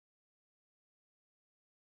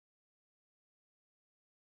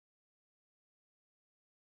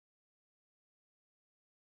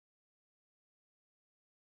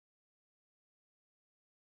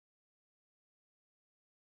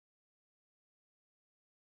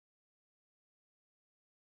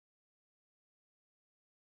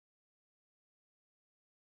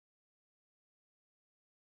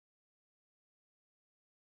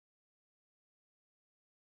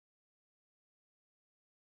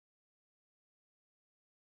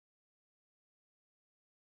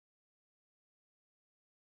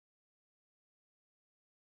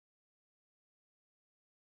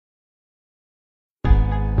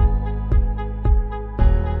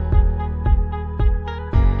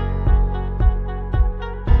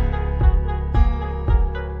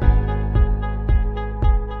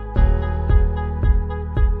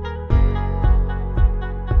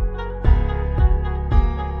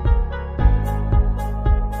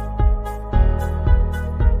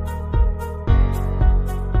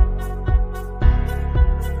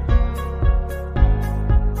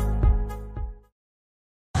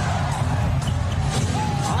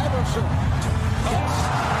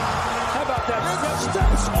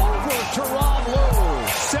Steps over to Ron Lou.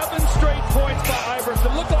 7 straight points by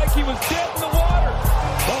Iverson. Looked like he was dead in the water.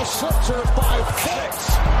 Ball slips her by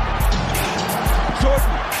 6.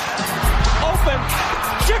 Jordan. Open.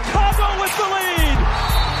 Chicago with the lead.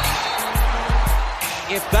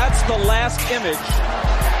 If that's the last image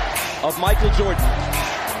of Michael Jordan,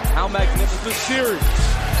 how magnificent the series.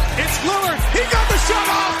 It's Lillard. He got the shot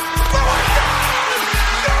off. Lillard,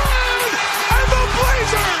 good! And the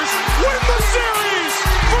Blazers win the series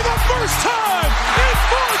for the first time in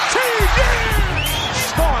 14 years.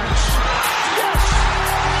 Starks. Yes.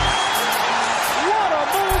 What a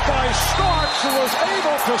move by Starks, who was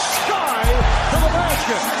able to sky to the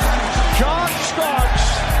basket. John Starks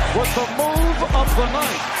with the move of the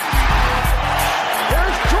night.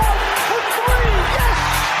 There's Jordan for 3. Yes.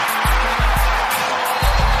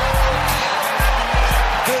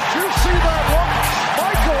 Did you see that look?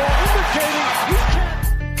 Michael indicating he can't.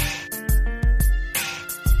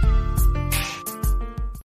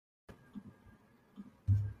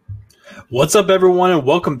 What's up, everyone, and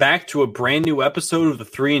welcome back to a brand new episode of the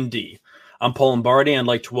 3&D. I'm Paul Lombardi, and I'd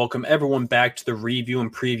like to welcome everyone back to the Review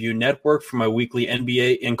and Preview Network for my weekly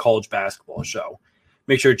NBA and college basketball show.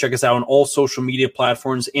 Make sure to check us out on all social media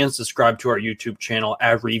platforms and subscribe to our YouTube channel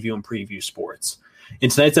at Review and Preview Sports. In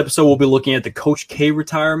tonight's episode, we'll be looking at the Coach K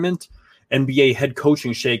retirement, NBA head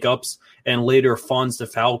coaching shakeups, and later Fonz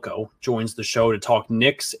DeFalco joins the show to talk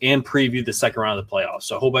Knicks and preview the second round of the playoffs.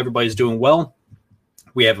 So I hope everybody's doing well.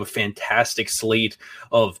 We have a fantastic slate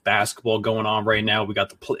of basketball going on right now. We got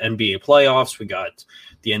the NBA playoffs. We got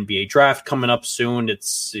the NBA draft coming up soon.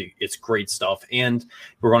 It's great stuff. And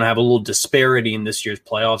we're going to have a little disparity in this year's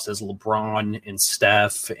playoffs as LeBron and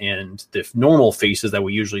Steph and the normal faces that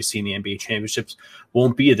we usually see in the NBA championships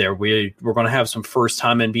won't be there. We're going to have some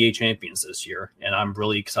first-time NBA champions this year, and I'm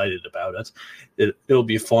really excited about it. It'll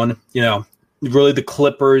be fun. You know, really the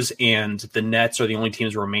Clippers and the Nets are the only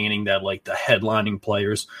teams remaining that, like, the headlining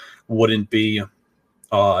players wouldn't be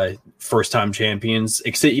first-time champions.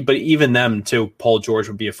 But even them, too, Paul George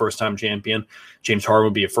would be a first-time champion. James Harden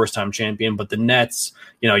would be a first-time champion. But the Nets,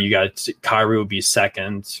 you know, you got Kyrie would be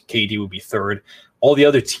second. KD would be third. All the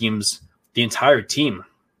other teams, the entire team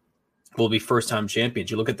will be first-time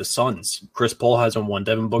champions. You look at the Suns. Chris Paul hasn't won.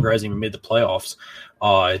 Devin Booker hasn't even made the playoffs.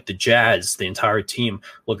 The Jazz, the entire team,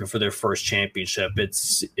 looking for their first championship.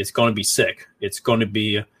 It's going to be sick. It's going to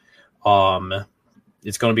be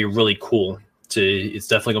really cool. It's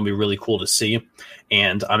definitely going to be really cool to see,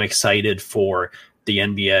 and I'm excited for the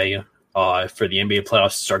NBA. For the NBA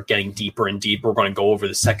playoffs to start getting deeper and deeper. We're going to go over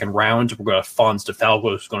the second round. We're going to have Fonz DeFalco,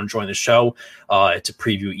 who's going to join the show to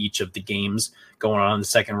preview each of the games going on in the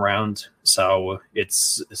second round. So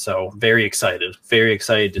very excited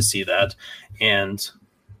to see that. And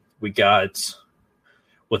we got,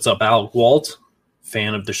 what's up, Alec Walt,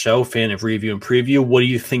 fan of the show, fan of Review and Preview. Who do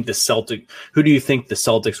you think the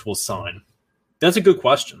Celtics will sign? That's a good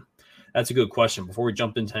question. Before we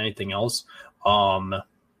jump into anything else, I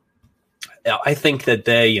think that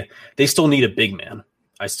they still need a big man.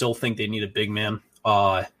 I still think they need a big man.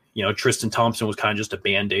 Tristan Thompson was kind of just a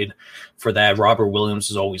Band-Aid for that. Robert Williams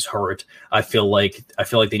is always hurt. I feel like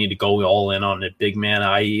they need to go all in on a big man.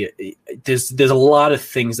 There's a lot of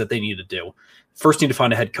things that they need to do. First, need to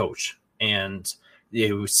find a head coach, and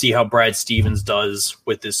you see how Brad Stevens does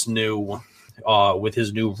with this new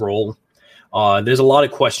his new role. There's a lot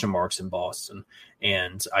of question marks in Boston.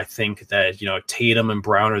 And I think that, Tatum and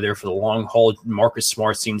Brown are there for the long haul. Marcus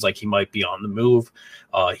Smart seems like he might be on the move.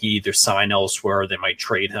 He either sign elsewhere or they might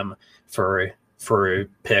trade him for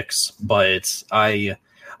picks. But I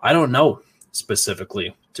don't know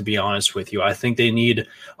specifically, to be honest with you. I think they need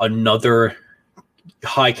another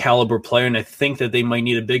high caliber player, and I think that they might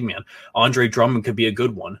need a big man. Andre Drummond could be a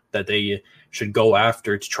good one that they should go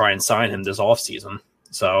after to try and sign him this offseason.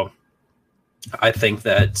 So I think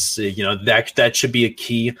that that should be a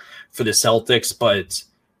key for the Celtics, but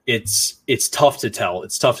it's tough to tell.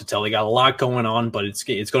 They got a lot going on, but it's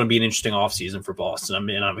going to be an interesting offseason for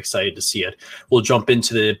Boston. I'm excited to see it. We'll jump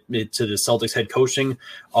into the Celtics head coaching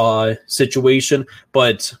situation,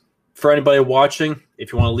 but for anybody watching,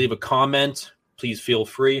 if you want to leave a comment, please feel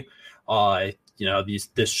free.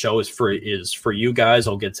 This show is for you guys.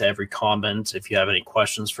 I'll get to every comment if you have any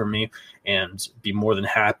questions for me, and be more than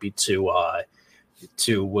happy to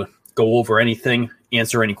go over anything,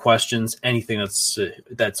 answer any questions, anything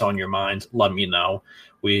that's on your mind. Let me know.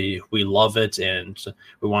 We love it, and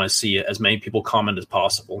we want to see as many people comment as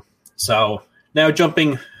possible. So now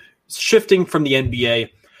shifting from the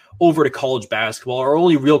NBA over to college basketball. Our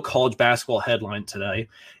only real college basketball headline today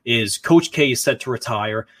is Coach K is set to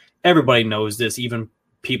retire. Everybody knows this. Even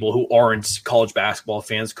people who aren't college basketball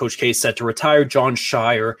fans, Coach K is set to retire. Jon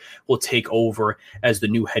Scheyer will take over as the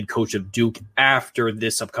new head coach of Duke after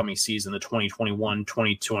this upcoming season, the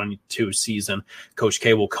 2021-2022 season. Coach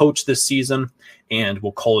K will coach this season and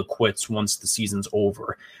will call it quits once the season's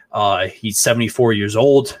over. He's 74 years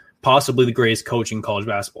old, possibly the greatest coach in college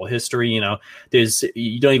basketball history. You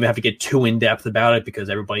don't even have to get too in-depth about it because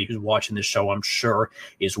everybody who's watching this show, I'm sure,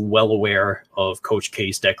 is well aware of Coach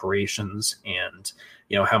K's decorations and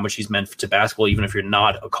how much he's meant to basketball. Even if you're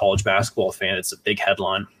not a college basketball fan, it's a big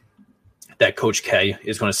headline that Coach K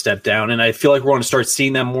is going to step down. And I feel like we're going to start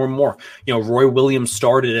seeing that more and more. Roy Williams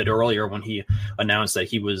started it earlier when he announced that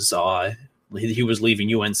he was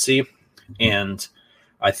leaving UNC. And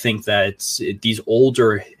I think that these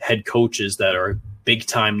older head coaches that are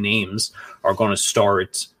big-time names are going to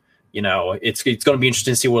start, it's going to be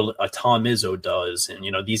interesting to see what a Tom Izzo does. And,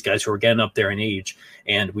 these guys who are getting up there in age.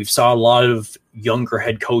 And we've saw a lot of younger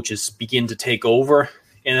head coaches begin to take over.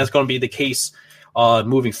 And that's going to be the case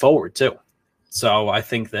moving forward, too. So I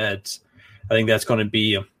think that's going to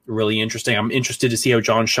be really interesting. I'm interested to see how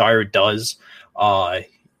Jon Scheyer does. Coach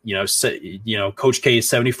K is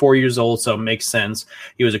 74 years old, so it makes sense.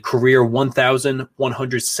 He was a career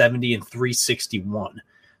 1,170 and 361.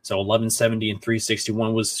 So 1170 and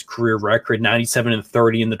 361 was his career record, 97 and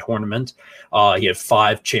 30 in the tournament. He had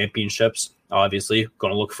 5 championships, obviously.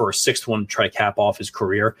 Going to look for a 6th one to try to cap off his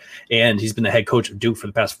career. And he's been the head coach of Duke for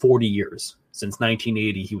the past 40 years. Since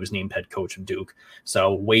 1980, he was named head coach of Duke.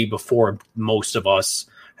 So way before most of us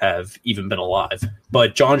have even been alive.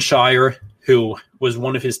 But Jon Scheyer, who was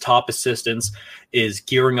one of his top assistants, is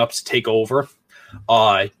gearing up to take over.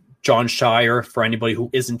 Jon Scheyer, for anybody who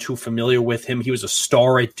isn't too familiar with him, he was a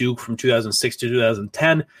star at Duke from 2006 to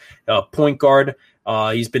 2010, point guard.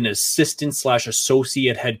 He's been an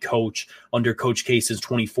assistant/associate head coach under Coach K since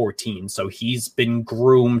 2014. So he's been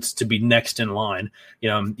groomed to be next in line.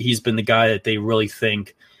 He's been the guy that they really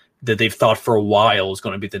think that they've thought for a while is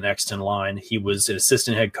going to be the next in line. He was an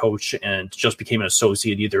assistant head coach and just became an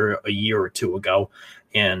associate either a year or two ago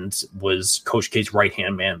and was Coach K's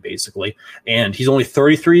right-hand man, basically. And he's only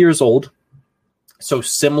 33 years old. So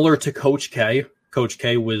similar to Coach K. Coach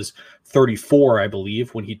K was 34, I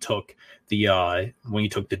believe, when he took the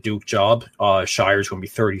Duke job. Sheyer's going to be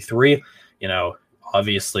 33.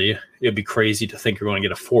 Obviously, it'd be crazy to think you're going to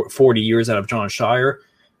get 40 years out of Jon Scheyer.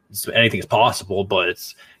 Anything is possible, but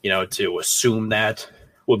it's, to assume that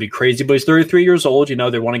would be crazy. But he's 33 years old. They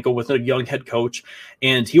want to go with a young head coach.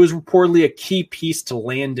 And he was reportedly a key piece to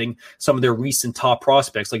landing some of their recent top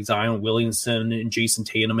prospects like Zion Williamson and Jason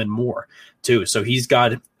Tatum and more, too. So he's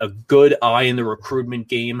got a good eye in the recruitment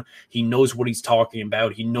game. He knows what he's talking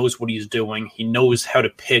about. He knows what he's doing. He knows how to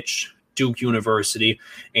pitch Duke University.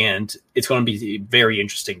 And it's going to be very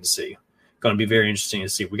interesting to see. Going to be very interesting to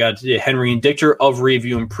see. We got Henry and Dichter of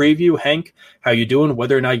Review and Preview. Hank, how you doing?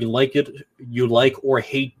 Whether or not you like or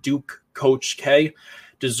hate Duke, Coach K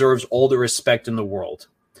deserves all the respect in the world.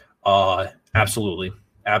 Absolutely.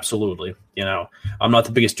 I'm not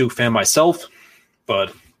the biggest Duke fan myself,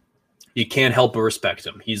 but you can't help but respect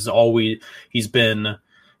him. He's been,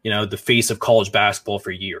 the face of college basketball for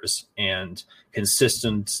years and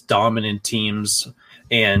consistent, dominant teams.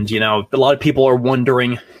 And, a lot of people are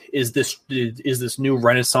wondering, is this new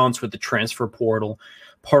renaissance with the transfer portal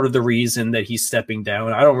part of the reason that he's stepping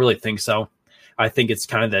down? I don't really think so. I think it's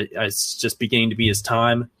kind of that it's just beginning to be his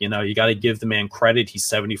time. You got to give the man credit. He's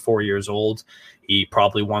 74 years old. He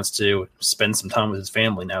probably wants to spend some time with his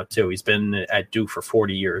family now, too. He's been at Duke for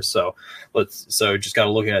 40 years. So just got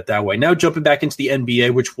to look at it that way. Now jumping back into the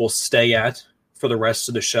NBA, which we'll stay at for the rest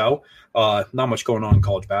of the show. Not much going on in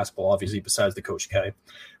college basketball, obviously, besides the Coach K.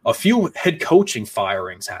 A few head coaching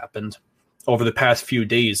firings happened over the past few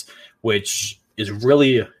days, which is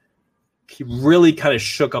really kind of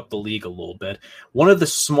shook up the league a little bit. One of the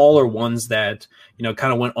smaller ones that,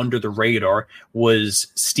 kind of went under the radar was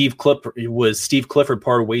Steve Clifford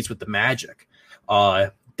parted ways with the Magic.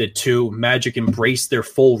 The two Magic embraced their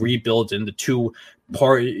full rebuild, and the two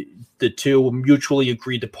mutually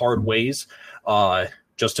agreed to part ways.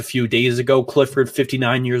 Just a few days ago, Clifford,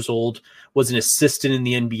 59 years old, was an assistant in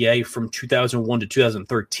the NBA from 2001 to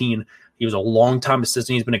 2013. He was a long-time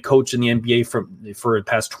assistant. He's been a coach in the NBA for the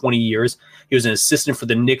past 20 years. He was an assistant for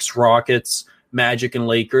the Knicks, Rockets, Magic, and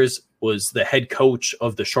Lakers, was the head coach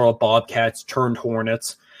of the Charlotte Bobcats turned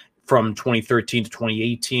Hornets from 2013 to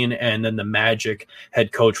 2018, and then the Magic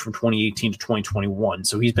head coach from 2018 to 2021.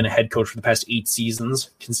 So he's been a head coach for the past 8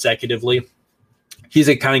 seasons consecutively. He's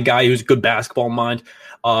a kind of guy who's a good basketball mind.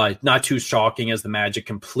 Not too shocking as the Magic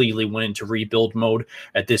completely went into rebuild mode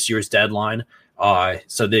at this year's deadline.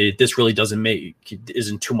 This really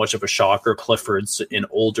isn't too much of a shocker. Clifford's an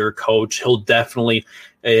older coach. He'll definitely.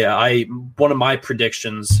 One of my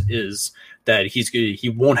predictions is that he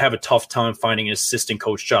won't have a tough time finding an assistant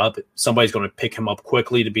coach job. Somebody's going to pick him up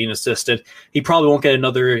quickly to be an assistant. He probably won't get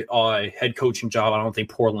another head coaching job. I don't think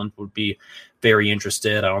Portland would be very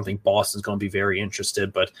interested. I don't think Boston's going to be very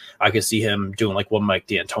interested, but I could see him doing like what Mike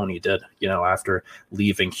D'Antoni did, after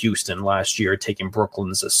leaving Houston last year, taking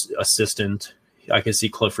Brooklyn's assistant. I could see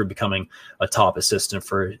Clifford becoming a top assistant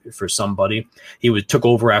for somebody. He took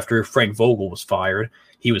over after Frank Vogel was fired.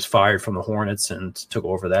 He was fired from the Hornets and took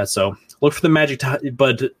over that. So look for the Magic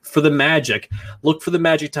look for the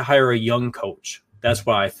Magic to hire a young coach. That's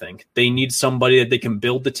what I think. They need somebody that they can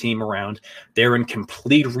build the team around. They're in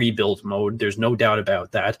complete rebuild mode. There's no doubt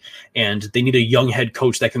about that. And they need a young head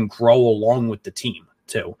coach that can grow along with the team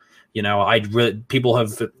too. People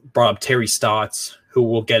have brought up Terry Stotts, who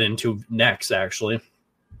we'll get into next, actually.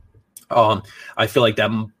 I feel like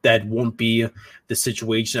that won't be the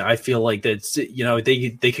situation. I feel like that's,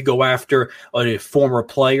 they could go after a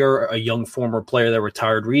young former player that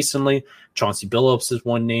retired recently. Chauncey Billups is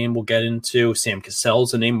one name we'll get into. Sam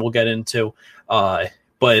Cassell's a name we'll get into. But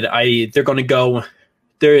they're going to go.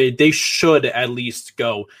 They should at least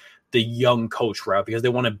go the young coach route because they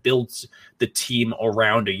want to build the team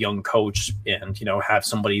around a young coach and have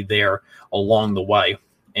somebody there along the way.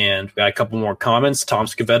 And we got a couple more comments. Tom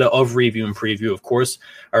Scavetta of Review and Preview, of course.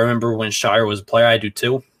 I remember when Shire was a player. I do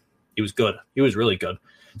too. He was good. He was really good,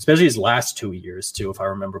 especially his last 2 years too, if I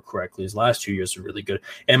remember correctly. His last 2 years were really good.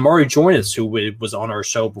 And Murray Joynes, who was on our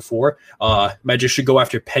show before, Magic should go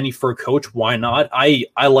after Penny for a coach. Why not? I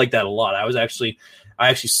like that a lot. I actually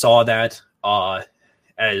saw that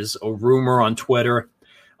as a rumor on Twitter.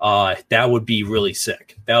 That would be really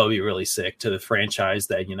sick. That would be really sick to the franchise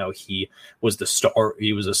that, he was the star.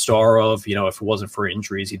 He was a star of, if it wasn't for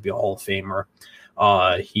injuries, he'd be a Hall of Famer.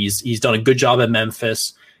 He's done a good job at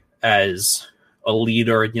Memphis as a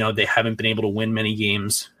leader. They haven't been able to win many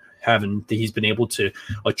games. He's been able to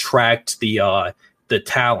attract the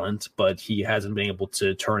talent, but he hasn't been able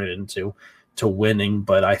to turn it into winning.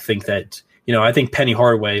 But I think that, I think Penny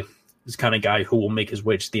Hardaway is the kind of guy who will make his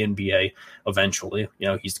way to the NBA eventually.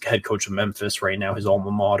 He's the head coach of Memphis right now, his alma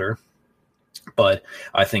mater. But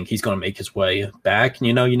I think he's going to make his way back. And,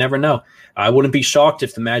 you never know. I wouldn't be shocked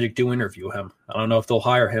if the Magic do interview him. I don't know if they'll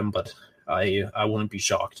hire him, but I wouldn't be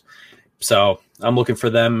shocked. So I'm looking for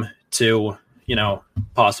them to,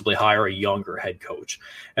 possibly hire a younger head coach.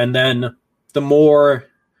 And then the more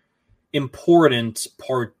important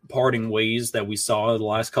parting ways that we saw the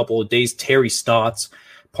last couple of days, Terry Stotts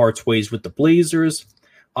parts ways with the Blazers.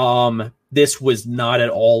 This was not at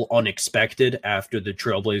all unexpected after the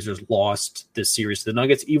Trailblazers lost this series to the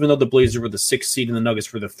Nuggets. Even though the Blazers were the 6th seed and the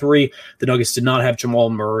Nuggets were the 3, the Nuggets did not have Jamal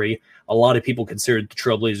Murray. A lot of people considered the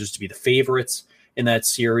Trailblazers to be the favorites in that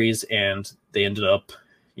series, and they ended up,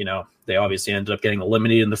 they obviously ended up getting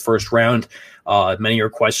eliminated in the first round. Many are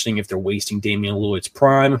questioning if they're wasting Damian Lillard's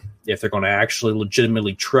prime, if they're going to actually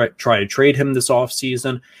legitimately try to trade him this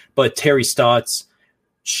offseason. But Terry Stotts,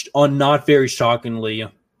 not very shockingly,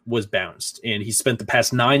 was bounced, and he spent the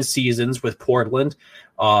past 9 seasons with Portland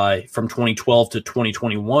from 2012 to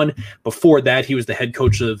 2021. Before that, he was the head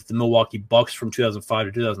coach of the Milwaukee Bucks from 2005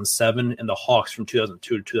 to 2007 and the Hawks from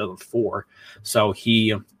 2002 to 2004. So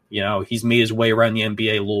he's made his way around the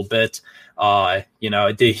NBA a little bit.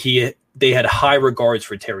 They had high regards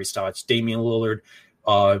for Terry Stotts. Damian Lillard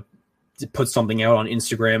put something out on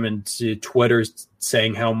Instagram and Twitter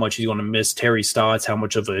saying how much he's going to miss Terry Stotts, how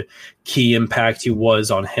much of a key impact he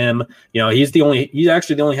was on him. He's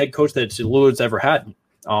actually the only head coach that Lillard's ever had.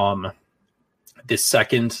 The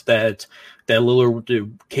second that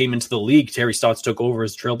Lillard came into the league, Terry Stotts took over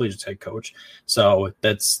as Trailblazers head coach. So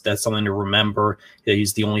that's something to remember.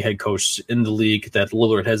 He's the only head coach in the league that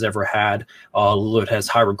Lillard has ever had. Lillard has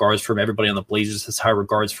high regards for him. Everybody on the Blazers has high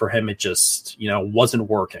regards for him. It just, wasn't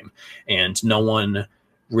working. And no one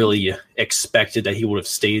really expected that he would have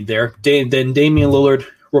stayed there. Then Damian Lillard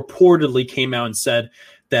reportedly came out and said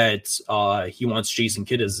that he wants Jason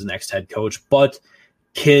Kidd as his next head coach. But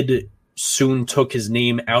Kidd soon took his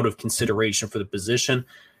name out of consideration for the position.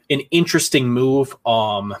 An interesting move.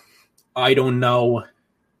 I don't know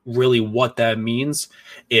really what that means.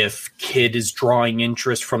 If Kidd is drawing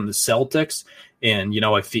interest from the Celtics, and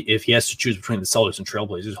if he has to choose between the Celtics and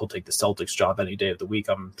Trailblazers, he'll take the Celtics job any day of the week.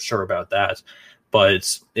 I'm sure about that.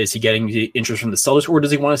 But is he getting the interest from the Celtics, or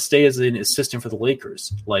does he want to stay as an assistant for the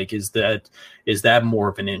Lakers? Like, is that more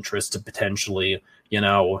of an interest to potentially,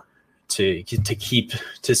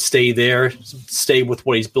 to stay there, stay with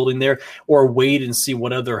what he's building there, or wait and see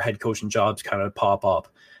what other head coaching jobs kind of pop up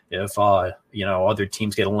if other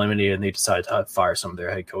teams get eliminated and they decide to fire some of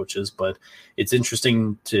their head coaches. But it's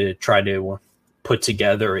interesting to try to put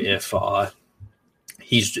together if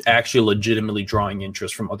he's actually legitimately drawing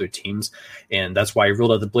interest from other teams, and that's why he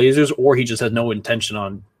ruled out the Blazers, or he just had no intention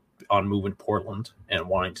on moving to Portland and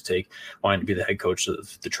wanting to be the head coach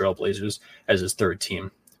of the Trailblazers as his third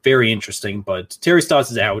team. Very interesting, but Terry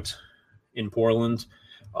Stotts is out in Portland.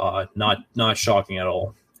 Not shocking at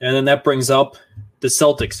all. And then that brings up the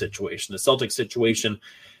Celtics situation. The Celtics situation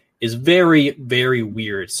is very, very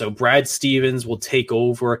weird. So Brad Stevens will take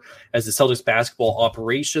over as the Celtics basketball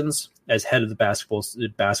operations, as head of the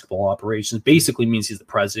basketball operations. Basically means he's the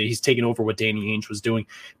president. He's taking over what Danny Ainge was doing.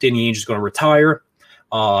 Danny Ainge is going to retire.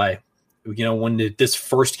 When this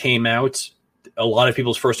first came out, a lot of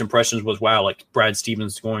people's first impressions was, wow, like Brad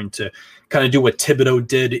Stevens is going to kind of do what Thibodeau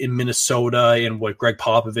did in Minnesota and what Greg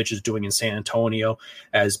Popovich is doing in San Antonio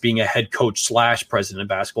as being a head coach / president of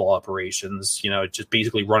basketball operations, just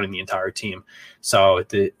basically running the entire team. So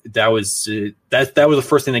that was the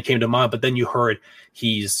first thing that came to mind. But then you heard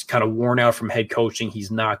he's kind of worn out from head coaching.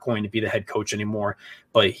 He's not going to be the head coach anymore,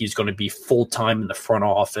 but he's going to be full-time in the front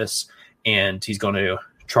office, and he's going to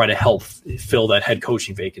try to help fill that head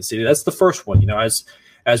coaching vacancy. That's the first one.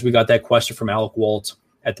 As we got that question from Alec Walt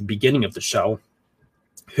at the beginning of the show,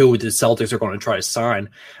 who the Celtics are going to try to sign,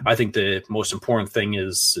 I think the most important thing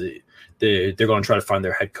is they're going to try to find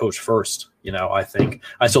their head coach first. I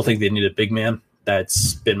still think they need a big man.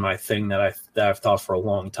 That's been my thing that I've thought for a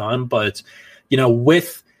long time. But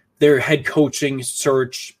with their head coaching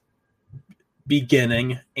search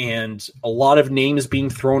beginning and a lot of names being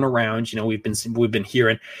thrown around, we've been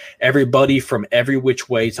hearing everybody from every which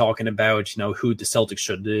way talking about who the Celtics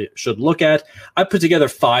should look at. I put together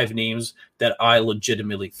 5 names that I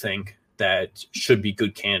legitimately think that should be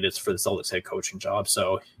good candidates for the Celtics head coaching job.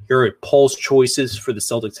 So here are Paul's choices for the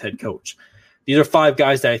Celtics head coach. These are 5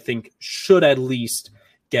 guys that I think should at least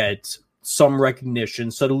get some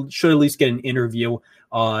recognition, so should at least get an interview.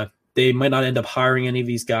 They might not end up hiring any of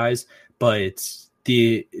these guys, but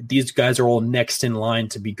these guys are all next in line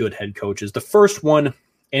to be good head coaches. The first one,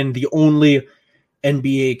 and the only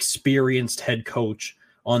NBA experienced head coach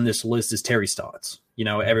on this list, is Terry Stotts.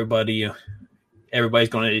 Everybody's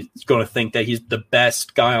going to think that he's the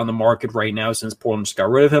best guy on the market right now since Portland just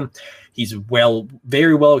got rid of him. He's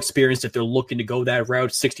very well experienced if they're looking to go that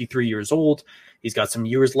route. 63 years old. He's got some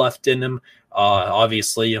years left in him.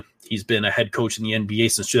 Obviously, he's been a head coach in the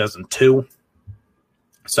NBA since 2002.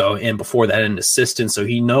 So, and before that, an assistant. So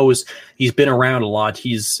he knows, he's been around a lot.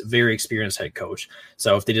 He's a very experienced head coach.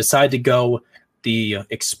 So if they decide to go the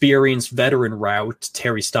experienced veteran route,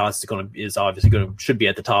 Terry Stotts should be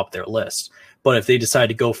at the top of their list. But if they decide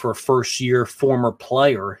to go for a first-year former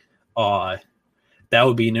player, that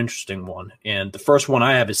would be an interesting one. And the first one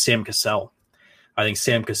I have is Sam Cassell. I think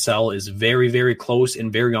Sam Cassell is very, very close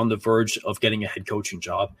and very on the verge of getting a head coaching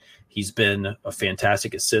job. He's been a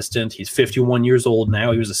fantastic assistant. He's 51 years old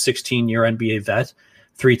now. He was a 16-year NBA vet,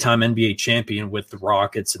 3-time NBA champion with the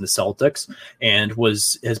Rockets and the Celtics, and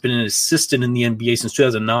has been an assistant in the NBA since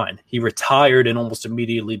 2009. He retired and almost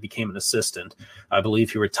immediately became an assistant. I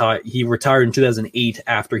believe he retired in 2008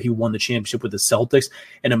 after he won the championship with the Celtics,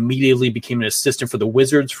 and immediately became an assistant for the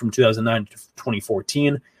Wizards from 2009 to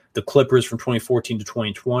 2014, the Clippers from 2014 to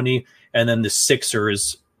 2020, and then the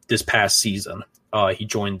Sixers this past season. He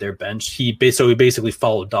joined their bench. He basically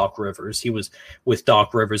followed Doc Rivers. He was with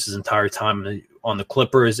Doc Rivers his entire time on the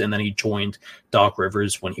Clippers, and then he joined Doc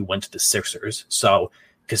Rivers when he went to the Sixers. So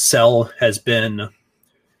Cassell is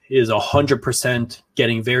 100%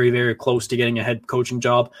 getting very, very close to getting a head coaching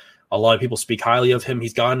job. A lot of people speak highly of him.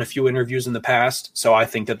 He's gotten a few interviews in the past, so I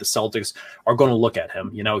think that the Celtics are going to look at him.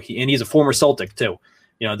 And he's a former Celtic too.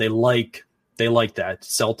 They like that.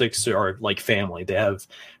 Celtics are like family.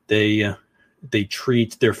 They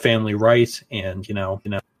treat their family right, and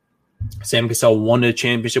Sam Cassell won a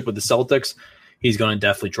championship with the Celtics. He's going to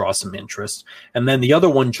definitely draw some interest. And then the other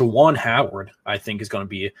one, Juwan Howard, I think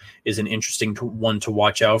is an interesting one to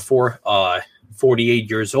watch out for. 48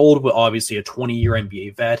 years old, but obviously a 20-year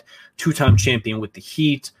NBA vet, 2-time champion with the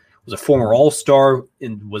Heat, was a former All-Star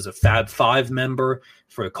and was a Fab Five member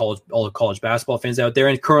for all the college basketball fans out there,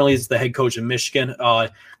 and currently is the head coach of Michigan.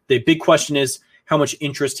 The big question is how much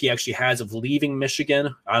interest he actually has of leaving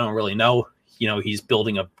Michigan. I don't really know. He's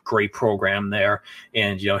building a great program there,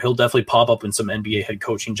 and he'll definitely pop up in some NBA head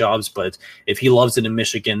coaching jobs. But if he loves it in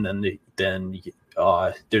Michigan, then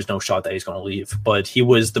there's no shot that he's going to leave. But he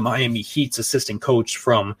was the Miami Heat's assistant coach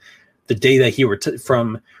from the day that he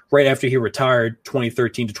from right after he retired,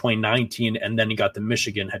 2013 to 2019, and then he got the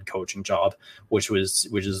Michigan head coaching job, which is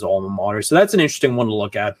his alma mater. So that's an interesting one to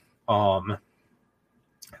look at.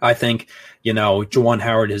 I think, Juwan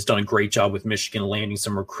Howard has done a great job with Michigan landing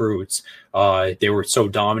some recruits. They were so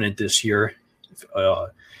dominant this year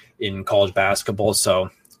in college basketball. So,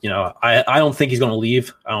 I don't think he's going to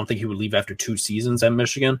leave. I don't think he would leave after 2 seasons at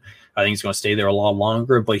Michigan. I think he's going to stay there a lot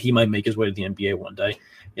longer, but he might make his way to the NBA one day.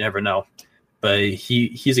 You never know. But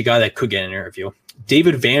he's a guy that could get an interview.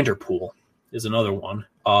 David Vanderpool is another one.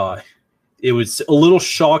 It was a little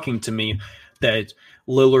shocking to me that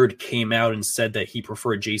Lillard came out and said that he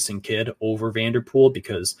preferred Jason Kidd over Vanderpool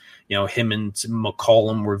because, him and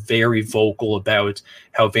McCollum were very vocal about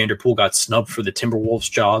how Vanderpool got snubbed for the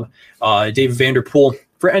Timberwolves job. David Vanderpool,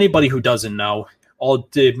 for anybody who doesn't know,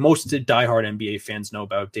 most diehard NBA fans know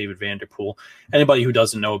about David Vanderpool. Anybody who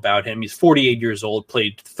doesn't know about him, he's 48 years old,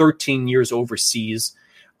 played 13 years overseas,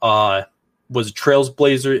 was a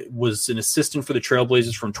Trailblazer, was an assistant for the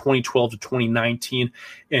Trailblazers from 2012 to 2019,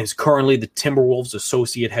 and is currently the Timberwolves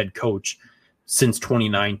associate head coach since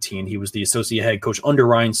 2019. He was the associate head coach under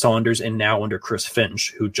Ryan Saunders and now under Chris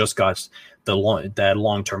Finch, who just got that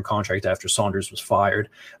long-term contract after Saunders was fired.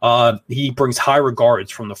 He brings high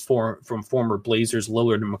regards from former Blazers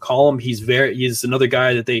Lillard and McCollum. He's another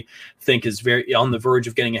guy that they think is very on the verge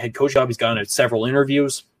of getting a head coach job. He's gotten several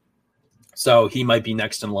interviews. So he might be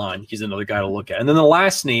next in line. He's another guy to look at. And then the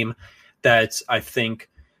last name that I think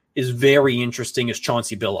is very interesting is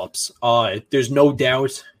Chauncey Billups. There's no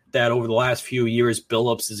doubt that over the last few years,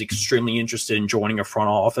 Billups is extremely interested in joining a front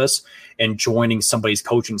office and joining somebody's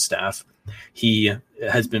coaching staff. He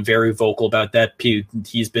has been very vocal about that.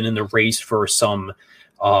 He's been in the race for some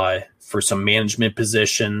management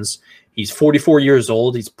positions. He's 44 years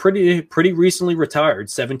old. He's pretty recently retired,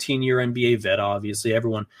 17-year NBA vet, obviously.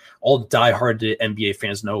 All diehard NBA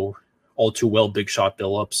fans know all too well Big Shot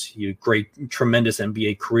Billups. He had a great, tremendous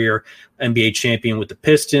NBA career, NBA champion with the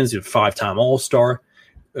Pistons. He's a 5-time All-Star,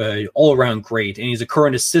 all around great. And he's a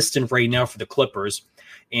current assistant right now for the Clippers.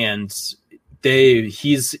 And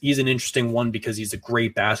he's an interesting one because he's a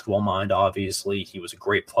great basketball mind, obviously. He was a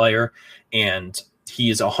great player, and he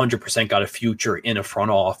is 100% got a future in a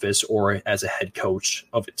front office or as a head coach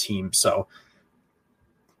of a team. So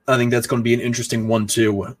I think that's going to be an interesting one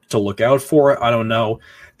to look out for. I don't know.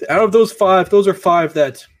 Out of those 5, those are 5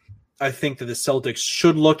 that I think that the Celtics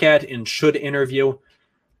should look at and should interview.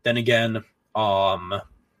 Then again,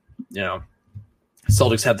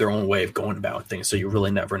 Celtics have their own way of going about things, so you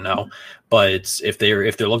really never know. But if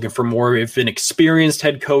they're looking for more of an experienced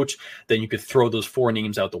head coach, then you could throw those 4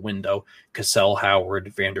 names out the window: Cassell,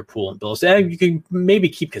 Howard, Vanderpool, and Billups. And you can maybe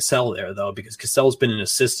keep Cassell there though, because Cassell's been an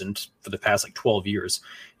assistant for the past 12 years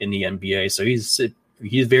in the NBA, so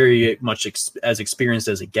he's very much as experienced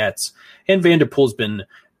as it gets. And Vanderpool's been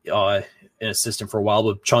an assistant for a while,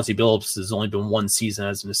 but Chauncey Billups has only been 1 season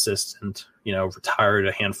as an assistant. Retired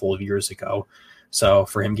a handful of years ago. So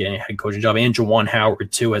for him getting a head coaching job, and Juwan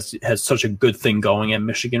Howard too has such a good thing going at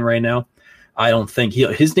Michigan right now. I don't think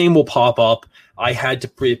his name will pop up. I had to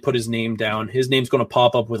put his name down. His name's going to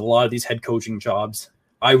pop up with a lot of these head coaching jobs.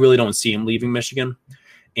 I really don't see him leaving Michigan,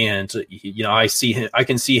 and I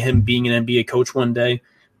can see him being an NBA coach one day,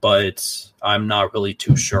 but I'm not really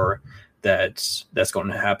too sure that that's going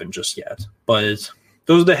to happen just yet. But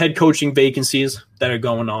those are the head coaching vacancies that are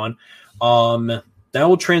going on. That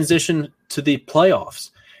will transition to the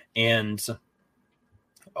playoffs, and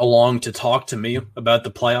along to talk to me about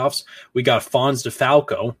the playoffs, we got Fonz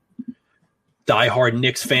DeFalco, diehard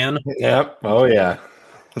Knicks fan. Yep. Oh yeah.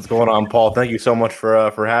 What's going on, Paul? Thank you so much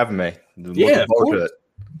for having me. Yeah,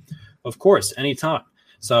 of course, anytime.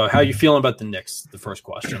 So, how are you feeling about the Knicks? The first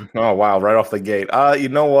question. Oh wow, right off the gate. You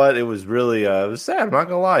know what? It was really it was sad. I'm not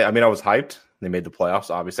gonna lie. I mean, I was hyped. They made the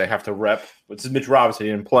playoffs. Obviously, I have to rep. This is Mitch Robinson.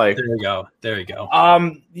 He didn't play. There you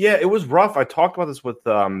go. Yeah, it was rough. I talked about this with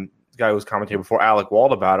the guy who was commentating before, Alec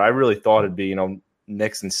Wald, about it. I really thought it'd be,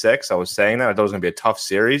 Knicks in 6. I was saying that. I thought it was going to be a tough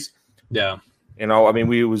series. Yeah. I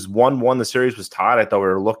mean, it was 1-1. The series was tied. I thought we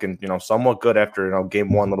were looking, somewhat good after,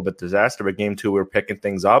 game 1, a little bit disaster. But game 2, we were picking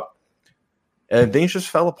things up. And things just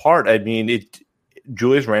fell apart. I mean,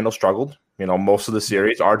 Julius Randle struggled. Most of the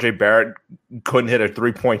series. RJ Barrett couldn't hit a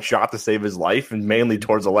 3-point shot to save his life, and mainly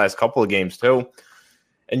towards the last couple of games too.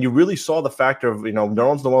 And you really saw the factor of,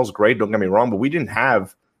 Nerlens Noel's great, don't get me wrong, but we didn't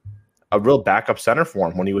have a real backup center for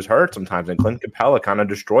him when he was hurt sometimes, and Clint Capella kind of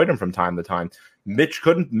destroyed him from time to time. Mitch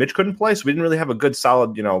couldn't play, so we didn't really have a good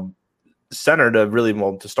solid, center to really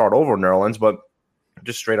to start over Nerlens, but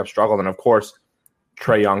just straight up struggled. And of course,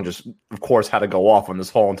 Trae Young just, of course, had to go off on this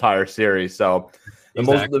whole entire series. So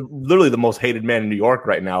Literally the most hated man in New York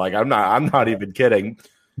right now. Like I'm not even kidding.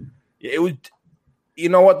 It would. You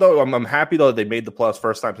know what though? I'm happy though that they made the playoffs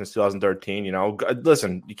first time since 2013. You know,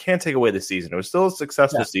 listen, you can't take away the season. It was still a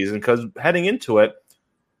successful season because heading into it,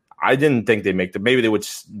 I didn't think they'd make maybe they would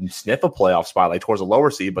sniff a playoff spot like towards a lower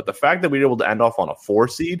seed. But the fact that we were able to end off on a 4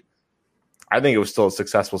 seed, I think it was still a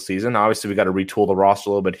successful season. Obviously, we got to retool the roster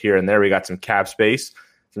a little bit here and there. We got some cap space,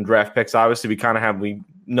 some draft picks. Obviously, we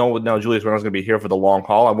know now Julius Randle's going to be here for the long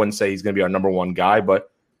haul. I wouldn't say he's going to be our number one guy,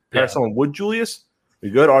 but someone would Julius. We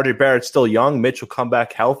good. RJ Barrett's still young. Mitch will come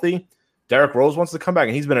back healthy. Derrick Rose wants to come back,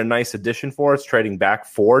 and he's been a nice addition for us, trading back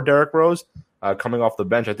for Derrick Rose. Coming off the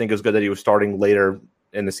bench, I think it was good that he was starting later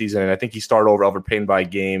in the season, and I think he started over Elfrid Payton by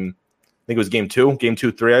game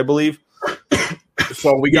 2-3, I believe.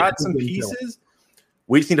 So we got some pieces.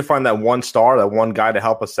 We just need to find that one star, that one guy to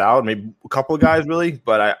help us out, maybe a couple of guys, really.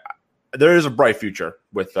 But there is a bright future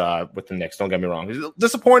with the Knicks. Don't get me wrong. It's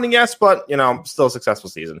disappointing, yes, but still a successful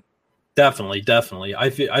season. Definitely. I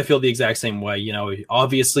feel the exact same way.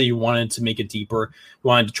 Obviously you wanted to make it deeper. You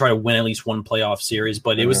wanted to try to win at least one playoff series,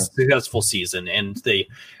 but it was a successful season, and they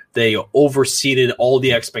overseeded all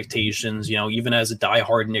the expectations. Even as a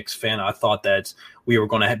diehard Knicks fan, I thought that we were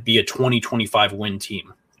going to be a 20-25 win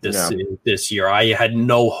team this year. I had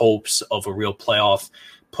no hopes of a real playoff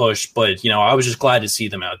push, but I was just glad to see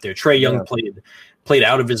them out there. Trae Young played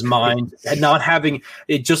out of his mind, and not having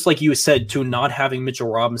it, just like you said too, not having Mitchell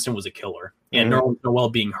Robinson was a killer, and Noel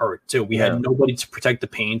being hurt too. We had nobody to protect the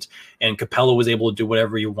paint, and Capella was able to do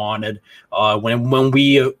whatever he wanted. When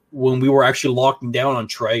we were actually locking down on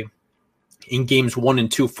Trae in games 1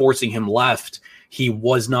 and 2, forcing him left, he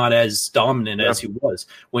was not as dominant as he was.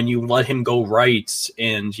 When you let him go right,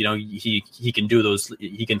 and he can do those,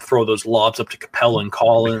 he can throw those lobs up to Capella and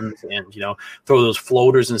Collins, and throw those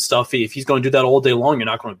floaters and stuff. If he's going to do that all day long, you're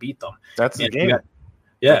not going to beat them. That's the game.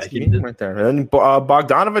 That's the game right there. And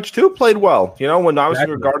Bogdanovich too played well. When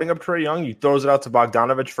obviously we're guarding up Trae Young, he throws it out to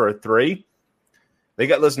Bogdanovich for a 3.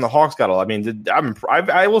 The Hawks got I mean,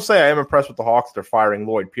 I will say I am impressed with the Hawks. They're firing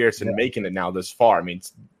Lloyd Pierce and making it now this far. I mean,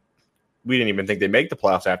 we didn't even think they'd make the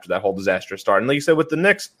playoffs after that whole disastrous start. And like you said with the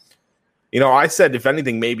Knicks, I said if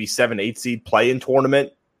anything, maybe 7-8 seed play-in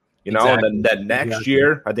tournament, and then next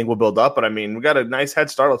year I think we'll build up. But I mean, we got a nice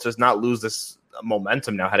head start. Let's just not lose this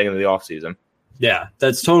momentum now heading into the offseason. Yeah,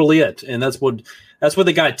 that's totally it. And that's what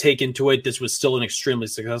they got to take into it. This was still an extremely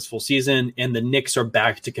successful season, and the Knicks are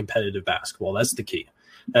back to competitive basketball. That's the key.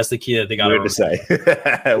 That's the key that they got. Weird to say.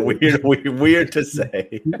 weird to say.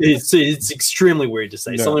 It's extremely weird to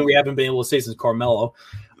say. No. Something we haven't been able to say since Carmelo.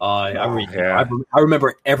 I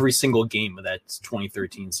remember every single game of that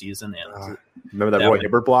 2013 season. And remember that Roy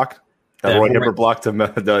Hibbert block? The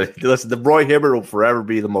Roy Hibbert will forever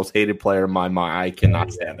be the most hated player in my mind. I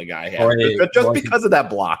cannot stand the guy. Because of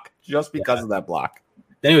that block. Just because of that block.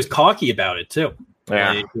 Then he was cocky about it too.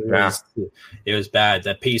 Yeah, it was bad.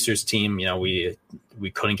 That Pacers team,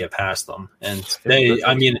 we couldn't get past them, and we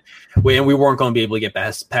weren't going to be able to get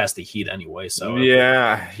past the Heat anyway. So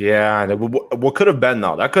yeah. What could have been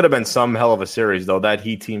though? That could have been some hell of a series though. That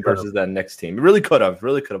Heat team versus that Knicks team. It really could have.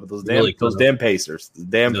 Those damn Pacers.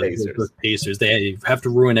 Those Pacers. They have to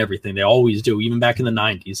ruin everything. They always do, even back in the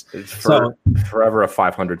 90s. Forever a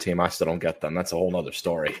 500 team. I still don't get them. That's a whole nother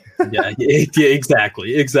story. Yeah,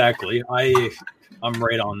 exactly. I'm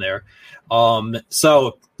right on there.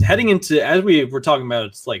 So heading into, as we were talking about,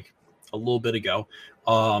 it's like a little bit ago,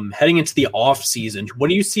 heading into the off season, what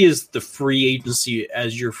do you see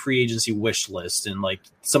as your free agency wish list, and like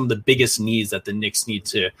some of the biggest needs that the Knicks need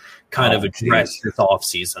to kind of address this off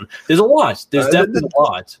season? There's a lot. There's definitely a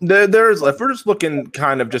lot. There's, if we're just looking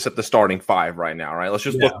kind of just at the starting 5 right now, right? Let's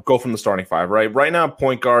just go from the starting 5, right? Right now,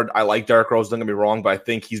 point guard, I like Derrick Rose, don't get me wrong, but I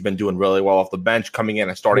think he's been doing really well off the bench, coming in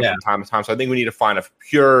and starting from time to time. So I think we need to find a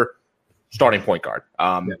pure starting point guard.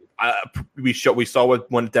 We saw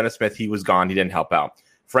when Dennis Smith, he was gone. He didn't help out.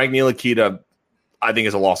 Frank Ntilikina, I think,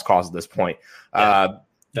 is a lost cause at this point.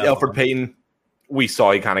 Elfrid Payton, we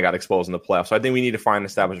saw he kind of got exposed in the playoffs. So I think we need to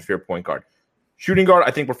establish a pure point guard. Shooting guard,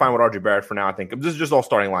 I think we're fine with RJ Barrett for now. I think this is just all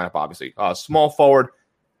starting lineup, obviously. Small forward,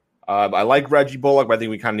 I like Reggie Bullock, but I think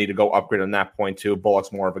we kind of need to go upgrade on that point too.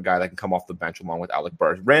 Bullock's more of a guy that can come off the bench along with Alec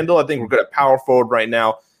Burks. Randle, I think we're good at power forward right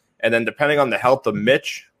now. And then depending on the health of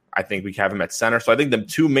Mitch, I think we have him at center. So I think the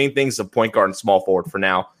two main things are point guard and small forward for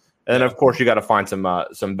now. And then, of course, you got to find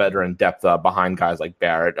some veteran depth behind guys like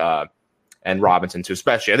Barrett and Robinson, too.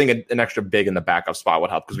 Especially, I think an extra big in the backup spot would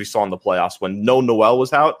help, because we saw in the playoffs when Noel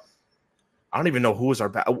was out, I don't even know who was our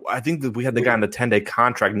back. I think that we had the guy on the 10-day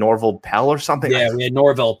contract, Norvell Pell or something. Yeah, we had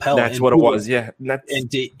Norvell Pell. That's what it was. Yeah,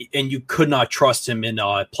 and you could not trust him in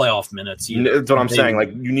playoff minutes either. That's what I'm saying. Like,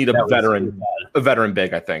 you need a veteran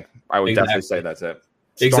big. I think I would definitely say that's it.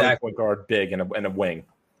 Starting point guard, big, and a wing.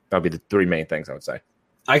 That would be the three main things I would say.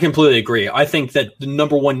 I completely agree. I think that the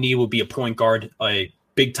number one need would be a point guard, a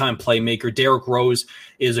big-time playmaker. Derrick Rose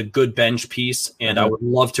is a good bench piece, and I would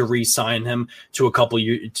love to re-sign him to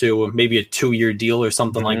maybe a 2-year deal or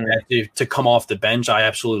something like that to come off the bench. I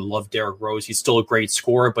absolutely love Derrick Rose. He's still a great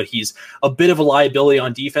scorer, but he's a bit of a liability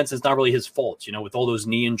on defense. It's not really his fault. With all those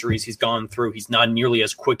knee injuries he's gone through, he's not nearly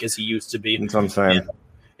as quick as he used to be. That's what I'm saying.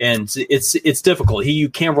 And it's difficult. You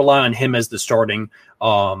can't rely on him as the starting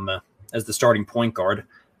point guard.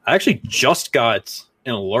 I actually just got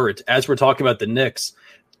an alert as we're talking about the Knicks.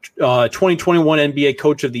 2021 NBA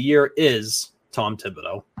Coach of the Year is Tom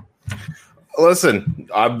Thibodeau. Listen,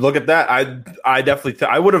 look at that. I definitely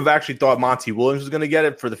I would have actually thought Monty Williams was going to get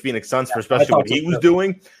it for the Phoenix Suns, for especially what he was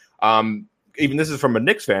doing. Even this is from a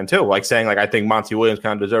Knicks fan too, like saying like I think Monty Williams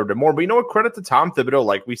kind of deserved it more. But credit to Tom Thibodeau.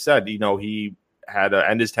 Like we said, he had to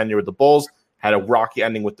end his tenure with the Bulls, had a rocky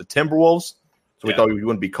ending with the Timberwolves. So we thought he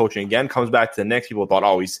wouldn't be coaching again. Comes back to the Knicks. People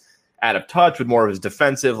thought, he's out of touch with more of his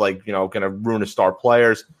defensive, going to ruin his star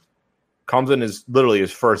players. Comes in literally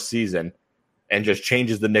his first season and just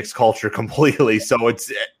changes the Knicks culture completely. So it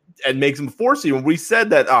makes him force you. When we said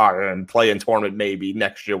that, and play in tournament maybe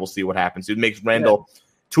next year, we'll see what happens. It makes Randall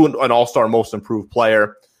to an all-star most improved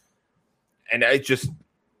player. And it just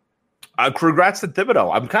congrats to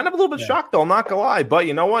Thibodeau. I'm kind of a little bit shocked, though. I'm not going to lie. But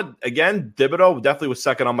you know what? Again, Thibodeau definitely was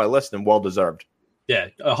second on my list and well-deserved. Yeah,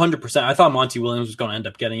 100%. I thought Monty Williams was going to end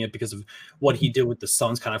up getting it because of what he did with the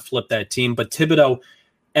Suns, kind of flipped that team. But Thibodeau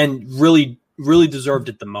really deserved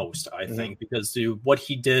it the most, I think, because what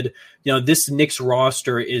he did, this Knicks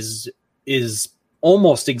roster is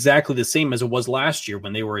almost exactly the same as it was last year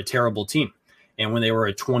when they were a terrible team and when they were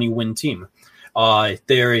a 20-win team.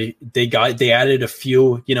 They added a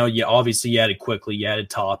few, you obviously added Quickly, you added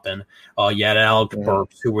Toppin, you added Alec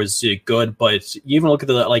Burks, who was good, but you even look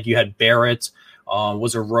at you had Barrett,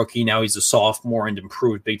 was a rookie. Now he's a sophomore and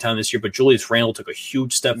improved big time this year. But Julius Randle took a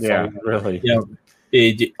huge step forward. Really.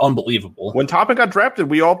 Unbelievable. When Toppin got drafted,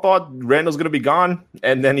 we all thought Randall's going to be gone,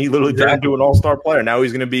 and then he literally turned into an all-star player. Now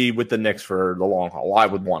he's going to be with the Knicks for the long haul. I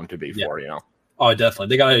would want him to be Oh,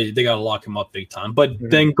 definitely. They gotta lock him up big time. But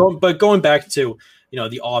going back to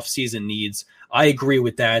the off-season needs, I agree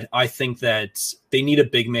with that. I think that they need a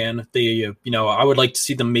big man. I would like to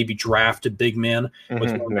see them maybe draft a big man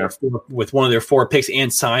with one of their 4 picks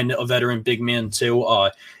and sign a veteran big man too.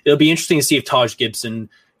 It'll be interesting to see if Taj Gibson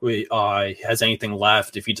has anything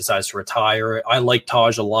left, if he decides to retire. I like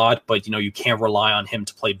Taj a lot, but you can't rely on him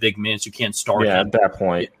to play big minutes. You can't start him at that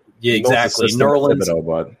point. Yeah, exactly. Nerlens,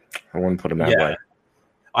 but I wouldn't put him that way.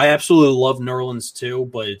 I absolutely love Nerlens too,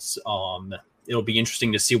 but it'll be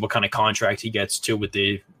interesting to see what kind of contract he gets to with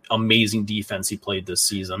the amazing defense he played this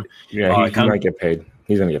season. Yeah, he might get paid.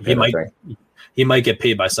 He's going to get paid. He might get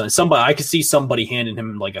paid by somebody. I could see somebody handing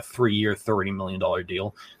him like a 3-year, $30 million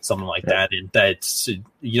deal, something like that. And that's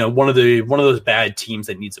one of those bad teams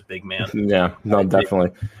that needs a big man. Yeah, no,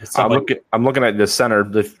 definitely. I'm looking at the center.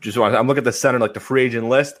 I'm looking at the center, like the free agent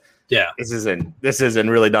list. Yeah, this isn't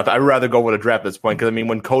really nothing. I'd rather go with a draft at this point because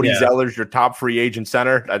when Cody Zeller's your top free agent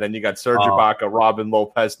center, and then you got Serge Ibaka, Robin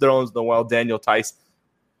Lopez, Nerlens Noel, Daniel Tice.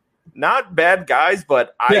 Not bad guys,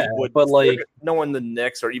 but knowing the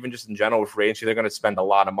Knicks or even just in general with free agency, they're going to spend a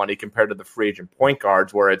lot of money compared to the free agent point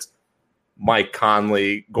guards where it's Mike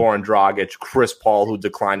Conley, Goran Dragic, Chris Paul, who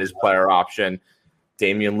declined his player option.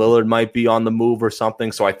 Damian Lillard might be on the move or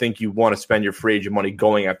something. So I think you want to spend your free agent money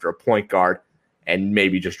going after a point guard and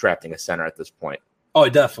maybe just drafting a center at this point. Oh,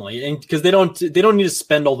 definitely, and because they don't need to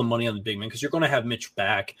spend all the money on the big man because you're going to have Mitch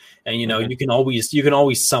back, and you can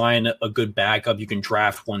always sign a good backup. You can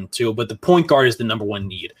draft one too, but the point guard is the number one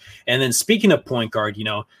need. And then speaking of point guard,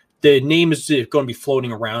 the name is going to be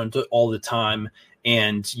floating around all the time,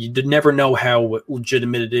 and you never know how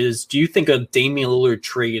legitimate it is. Do you think a Damian Lillard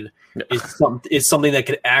trade is something that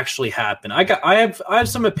could actually happen? I have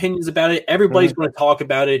some opinions about it. Everybody's going to talk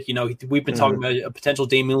about it. We've been talking about a potential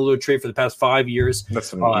Damian Lillard trade for the past 5 years.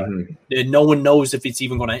 No one knows if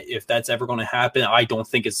that's ever going to happen. I don't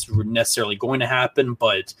think it's necessarily going to happen,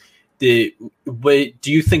 but do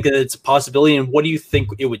you think that it's a possibility? And what do you think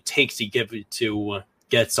it would take to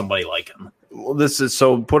get somebody like him? Well, this is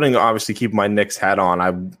so obviously keep my Knicks hat on.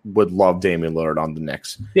 I would love Damian Lillard on the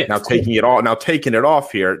Knicks. Yeah, taking it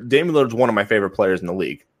off here, Damian Lillard's one of my favorite players in the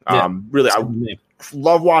league. Really, I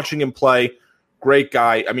love watching him play. great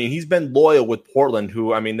guy. I mean, he's been loyal with Portland,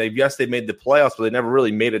 who, I mean, they made the playoffs, but they never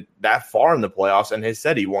really made it that far in the playoffs, and he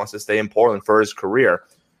said he wants to stay in Portland for his career.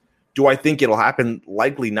 Do I think it'll happen?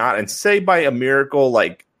 Likely not. And say by a miracle,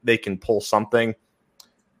 like, they can pull something.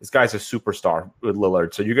 This guy's a superstar with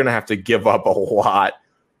Lillard, so you're going to have to give up a lot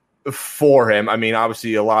for him. I mean,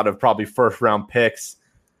 obviously a lot of probably first-round picks,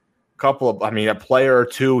 a player or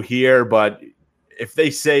two here, but if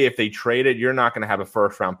they trade it, you're not going to have a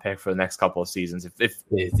first-round pick for the next couple of seasons. If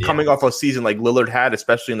coming off a season like Lillard had,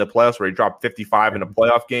 especially in the playoffs where he dropped 55 in a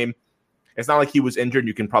playoff game, it's not like he was injured.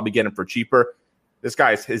 You can probably get him for cheaper. This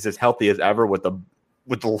guy is as healthy as ever with a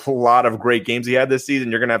lot of great games he had this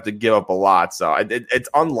season. You're going to have to give up a lot. So it's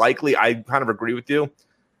unlikely. I kind of agree with you.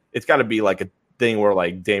 It's got to be like a thing where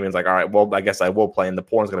like Damian's like, all right, well, I guess I will play, and the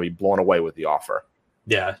Portland's going to be blown away with the offer.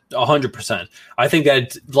 Yeah, 100%. I think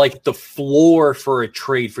that like the floor for a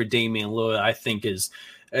trade for Damian Lillard, I think is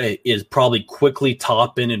probably quickly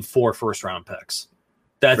topping in 4 first-round picks.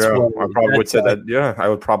 That's I probably would say that. Yeah, I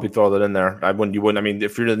would probably throw that in there. I wouldn't. I mean,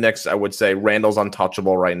 if you're the Knicks, I would say Randall's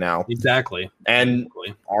untouchable right now. Exactly. And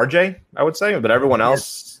RJ, I would say, but everyone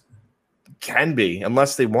else can be,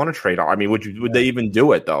 unless they want to trade. I mean, would they even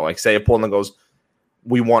do it though? Like, say if Portland goes,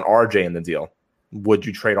 we want RJ in the deal. Would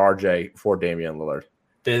you trade RJ for Damian Lillard?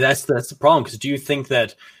 That's the problem. Because do you think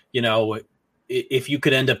that, if you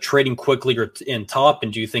could end up trading quickly or in top,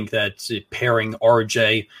 and do you think that pairing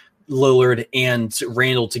RJ, Lillard, and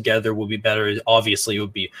Randall together would be better? Obviously, it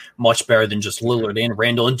would be much better than just Lillard and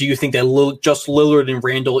Randall. And do you think that just Lillard and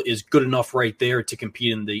Randall is good enough right there to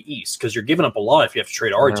compete in the East? Because you're giving up a lot if you have to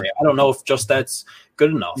trade RJ. I don't know if just that's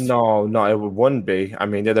good enough. No, it wouldn't be. I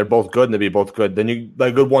mean, they're both good, and they'd be both good. Then you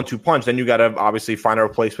like a good 1-2 punch. Then you got to obviously find a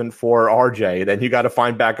replacement for RJ. Then you got to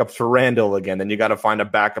find backups for Randall again. Then you got to find a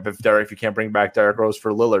backup if you can't bring back Derrick Rose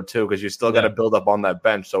for Lillard too, because you still got to build up on that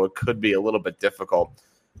bench. So it could be a little bit difficult.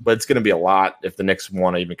 But it's going to be a lot if the Knicks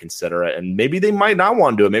want to even consider it. And maybe they might not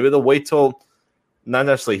want to do it. Maybe they'll wait till not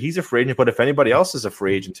necessarily he's a free agent, but if anybody else is a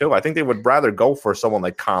free agent too, I think they would rather go for someone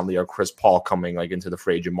like Conley or Chris Paul coming like into the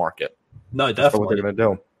free agent market. No, definitely. That's what they're going to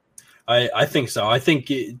do. I think so. I think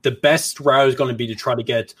the best route is going to be to try to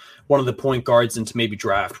get one of the point guards and to maybe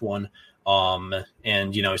draft one. And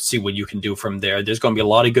see what you can do from there. There's going to be a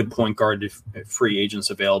lot of good point guard free agents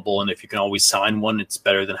available, and if you can always sign one, it's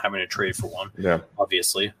better than having to trade for one. Yeah,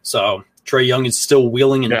 obviously. So Trae Young is still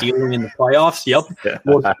wheeling and dealing in the playoffs. Yep.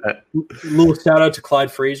 Little shout out to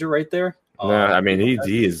Clyde Frazier right there. I mean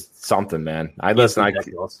he is something, man. I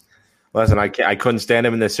couldn't stand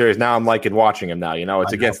him in this series. Now I'm liking watching him now.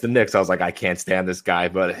 It's against the Knicks. I was like, I can't stand this guy,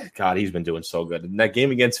 but God, he's been doing so good. And that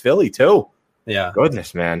game against Philly too. Yeah.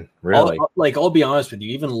 Goodness, man. Really? I'll be honest with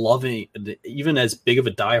you, even as big of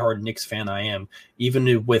a diehard Knicks fan I am,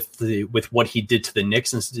 even with what he did to the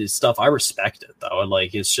Knicks and stuff, I respect it though.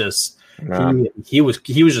 Like, it's just he was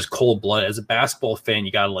just cold blooded. As a basketball fan,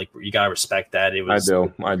 you gotta respect that.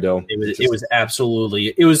 I do. It was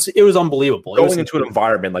absolutely unbelievable. Going into an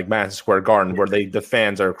environment like Madison Square Garden where the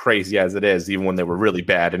fans are crazy as it is, even when they were really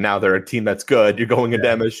bad, and now they're a team that's good. You're going into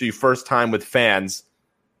MSG first time with fans.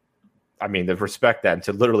 I mean, to respect that and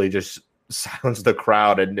to literally just silence the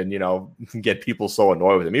crowd and get people so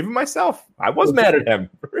annoyed with him. Even myself, I was mad at him.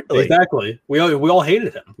 Really. Exactly. We all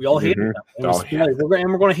hated him. We all hated him. And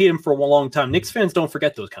we're going to hate him for a long time. Knicks fans don't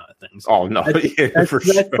forget those kind of things. Oh no,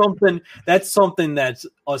 that's something that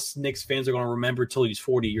us Knicks fans are going to remember till he's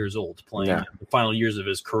 40 years old, playing the final years of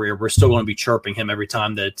his career. We're still going to be chirping him every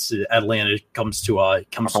time that Atlanta comes to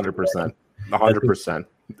 100%. 100%.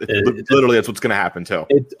 Literally, that's what's going to happen too.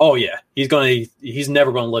 He's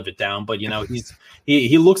never going to live it down. But he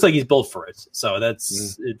looks like he's built for it. So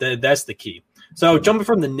that's the key. So jumping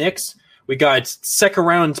from the Knicks, we got second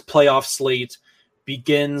round playoff slate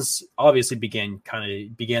began the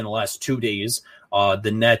last 2 days.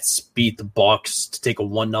 The Nets beat the Bucks to take a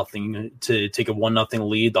 1-0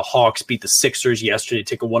 lead. The Hawks beat the Sixers yesterday to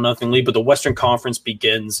take a 1-0 lead. But the Western Conference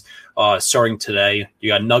begins starting today.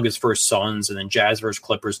 You got Nuggets versus Suns, and then Jazz versus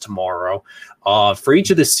Clippers tomorrow. For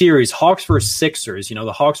each of the series, Hawks versus Sixers.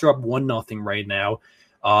 The Hawks are up 1-0 right now.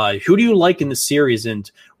 Who do you like in the series, and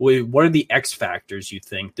what are the X factors you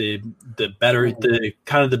think the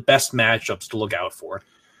kind of the best matchups to look out for?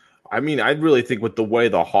 I mean, I really think with the way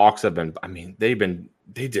the Hawks have been, I mean, they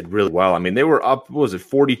did really well. I mean, they were up,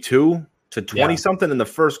 42 to 20 something in the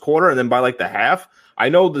first quarter, and then by like the half, I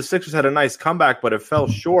know the Sixers had a nice comeback, but it fell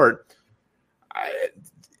short.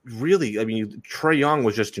 Trae Young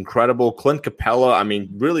was just incredible. Clint Capella, I mean,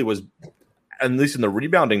 really was, at least in the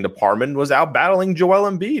rebounding department, was out battling Joel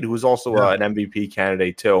Embiid, who was also an MVP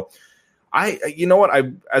candidate too. You know what?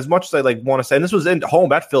 As much as I like want to say, and this was in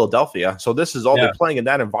home at Philadelphia, so this is all they're playing in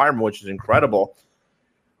that environment, which is incredible.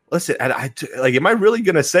 Listen, and am I really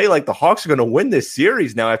going to say like the Hawks are going to win this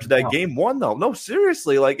series now after that game one though? No,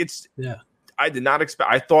 seriously, I did not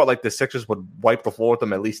expect. I thought like the Sixers would wipe the floor with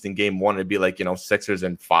them at least in game one. It'd be like Sixers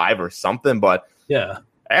in 5 or something, but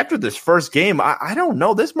after this first game, I don't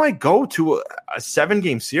know. This might go to a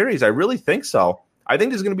 7-game series. I really think so. I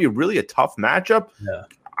think there's going to be really a tough matchup. Yeah.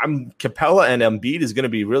 Capella and Embiid is going to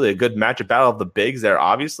be really a good matchup battle of the bigs there,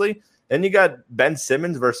 obviously. Then you got Ben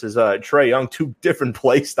Simmons versus Trae Young, 2 different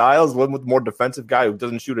play styles. One with more defensive guy who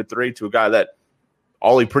doesn't shoot a 3 to a guy that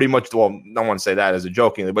all he pretty much, well, I don't want to say that as a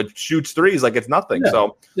joking, but shoots 3s like it's nothing. Yeah.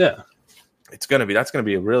 So that's going to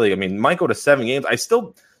be a really, might go to 7 games.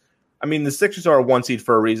 The Sixers are a 1 seed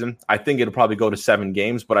for a reason. I think it'll probably go to 7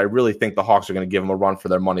 games, but I really think the Hawks are going to give them a run for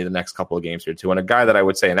their money the next couple of games here too. And a guy that I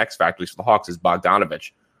would say an X factor for the Hawks is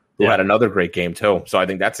Bogdanovich, who had another great game too. So I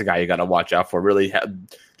think that's a guy you got to watch out for. Really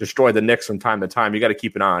destroy the Knicks from time to time. You got to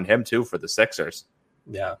keep an eye on him too for the Sixers.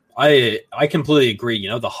 Yeah, I completely agree.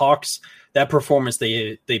 The Hawks, that performance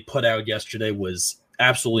they put out yesterday was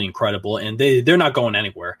absolutely incredible, and they're not going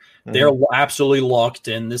anywhere. Mm-hmm. They're absolutely locked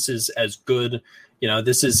in. This is as good.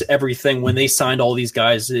 This is everything. When they signed all these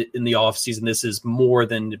guys in the offseason, this is more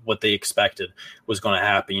than what they expected was going to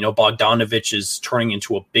happen. Bogdanovich is turning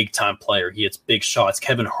into a big-time player. He hits big shots.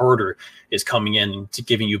 Kevin Huerter is coming in to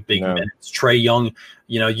giving you big minutes. Trae Young,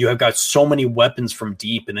 you have got so many weapons from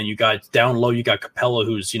deep, and then you got down low, you got Capella,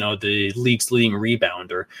 who's, the league's leading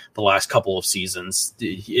rebounder the last couple of seasons.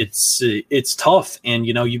 It's tough, and,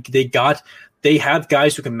 they have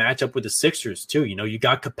guys who can match up with the Sixers too. You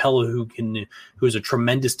got Capella who's a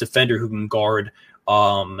tremendous defender who can guard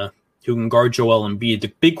Joel Embiid.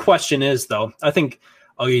 The big question is, though, I think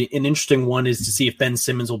an interesting one is to see if Ben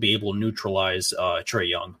Simmons will be able to neutralize Trae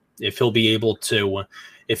Young. If he'll be able to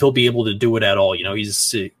do it at all.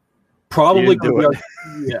 He's probably going to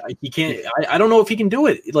be. He can't. I don't know if he can do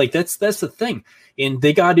it. Like that's the thing, and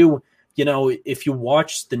they got to. If you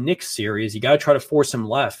watch the Knicks series, you got to try to force him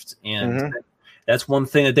left, and that's one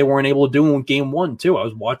thing that they weren't able to do in game one too. I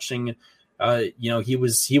was watching,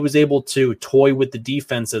 he was able to toy with the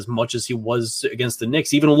defense as much as he was against the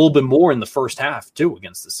Knicks, even a little bit more in the first half too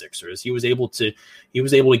against the Sixers. He was able to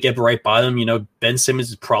get right by them. Ben Simmons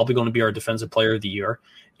is probably going to be our defensive player of the year,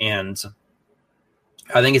 and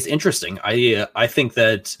I think it's interesting. I think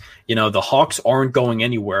that the Hawks aren't going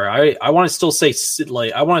anywhere. I want to still say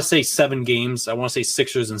 7 games. I want to say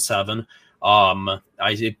Sixers and 7.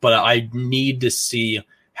 But I need to see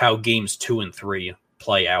how games 2 and 3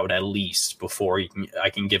 play out at least before I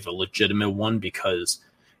can give a legitimate one, because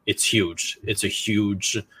it's huge. It's a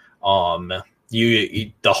huge. The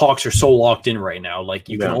Hawks are so locked in right now. Like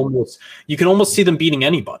you can almost see them beating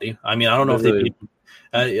anybody. I don't know if they beat.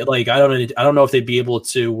 I don't know if they'd be able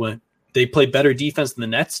to. They play better defense than the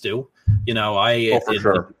Nets do. For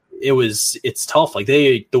sure. It's tough. Like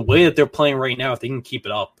the way that they're playing right now, if they can keep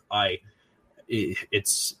it up,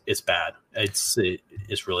 it's bad. It's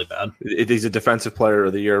really bad. He's a defensive player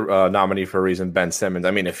of the year nominee for a reason. Ben Simmons.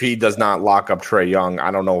 If he does not lock up Trae Young,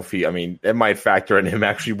 I don't know if he. It might factor in him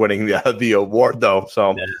actually winning the award though.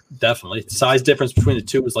 So definitely, size difference between the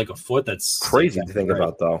two is like a foot. That's crazy to think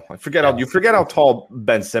about though. You forget how tall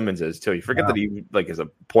Ben Simmons is too. You forget that he is a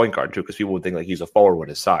point guard too, because people would think like he's a forward with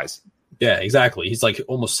his size. Yeah, exactly. He's like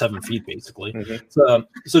almost 7 feet, basically. Mm-hmm.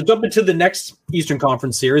 So jump into the next Eastern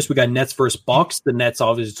Conference series. We got Nets versus Bucks. The Nets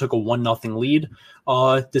obviously took a 1-0 lead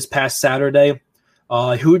this past Saturday.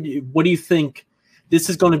 What do you think?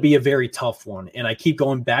 This is going to be a very tough one, and I keep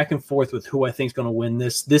going back and forth with who I think is going to win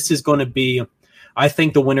this. This is going to be. I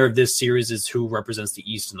think the winner of this series is who represents the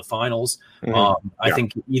East in the finals. I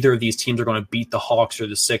think either of these teams are going to beat the Hawks or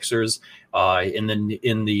the Sixers, and then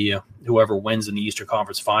in the whoever wins in the Eastern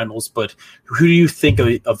Conference Finals. But who do you think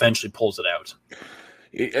eventually pulls it out?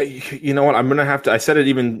 You know what? I'm going to have to. I said it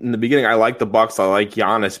even in the beginning. I like the Bucks. I like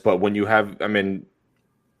Giannis, but when you have,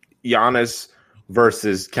 Giannis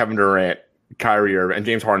versus Kevin Durant, Kyrie Irving, and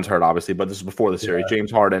James Harden's hurt, obviously, but this is before the series. Yeah.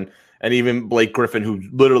 James Harden and even Blake Griffin, who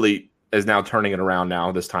literally is now turning it around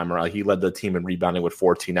now this time around. He led the team in rebounding with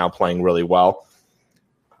 14, now playing really well.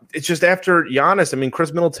 It's just after Giannis,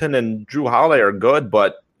 Chris Middleton and Drew Holiday are good,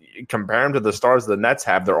 but compare them to the stars the Nets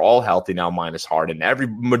have, they're all healthy now minus Harden.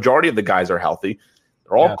 Majority of the guys are healthy.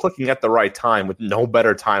 They're all clicking at the right time with no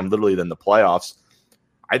better time literally than the playoffs.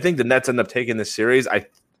 I think the Nets end up taking this series.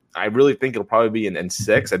 I really think it'll probably be in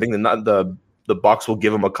 6. I think the Bucks will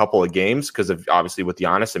give them a couple of games because of obviously with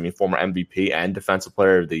Giannis, former MVP and Defensive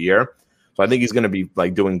Player of the Year. So I think he's going to be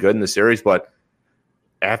doing good in the series. But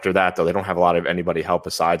after that, though, they don't have a lot of anybody help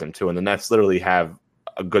besides them, too. And the Nets literally have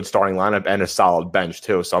a good starting lineup and a solid bench,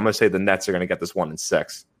 too. So I'm going to say the Nets are going to get this one in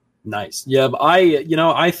 6. Nice. Yeah, but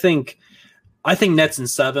I think Nets in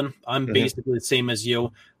 7. I'm basically the same as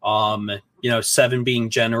you. 7 being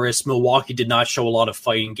generous. Milwaukee did not show a lot of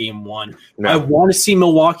fight in game 1. No. I want to see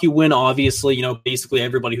Milwaukee win, obviously. Basically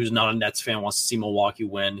everybody who's not a Nets fan wants to see Milwaukee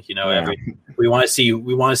win. We want to see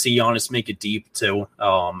Giannis make it deep too.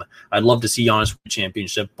 I'd love to see Giannis win a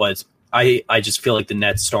championship, but I just feel like the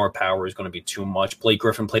Nets star power is going to be too much. Blake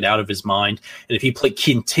Griffin played out of his mind, and if he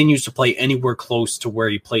continues to play anywhere close to where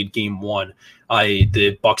he played game 1,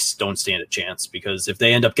 the Bucks don't stand a chance, because if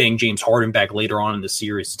they end up getting James Harden back later on in the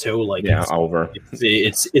series too, over.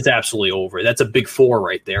 It's absolutely over. That's a big 4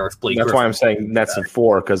 right there. If Blake, that's why I'm saying Nets in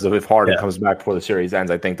 4, because if Harden comes back before the series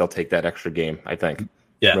ends, I think they'll take that extra game. I think.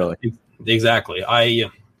 Yeah, really, exactly.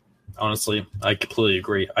 Honestly, I completely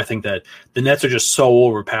agree. I think that the Nets are just so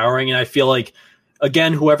overpowering, and I feel like,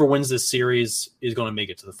 again, whoever wins this series is going to make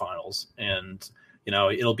it to the finals. And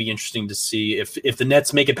it'll be interesting to see if the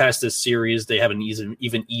Nets make it past this series, they have an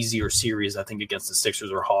even easier series, I think, against the Sixers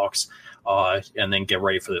or Hawks, and then get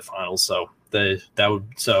ready for the finals. So it's going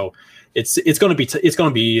to be tough. It's going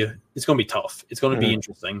to be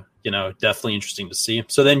interesting. Definitely interesting to see.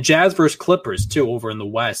 So then Jazz versus Clippers too over in the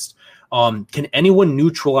West. Can anyone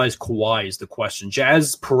neutralize Kawhi is the question.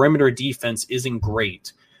 Jazz perimeter defense isn't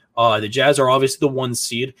great. The Jazz are obviously the 1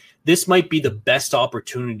 seed. This might be the best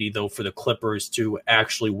opportunity, though, for the Clippers to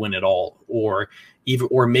actually win it all, or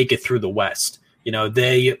make it through the West.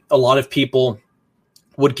 A lot of people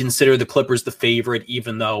would consider the Clippers the favorite,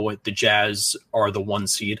 even though the Jazz are the 1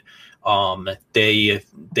 seed. They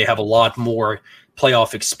have a lot more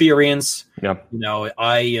playoff experience. Yeah.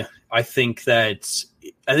 I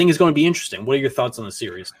think it's going to be interesting. What are your thoughts on the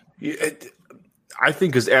series? I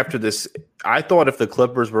think because after this, I thought if the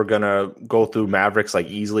Clippers were going to go through Mavericks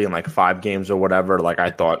easily in 5 games or whatever, I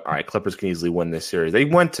thought, all right, Clippers can easily win this series. They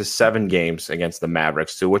went to 7 games against the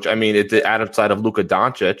Mavericks too, which, outside of Luka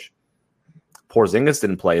Doncic, Porzingis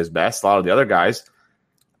didn't play his best. A lot of the other guys.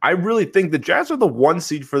 I really think the Jazz are the 1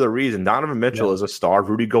 seed for the reason. Donovan Mitchell is a star.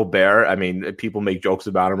 Rudy Gobert, people make jokes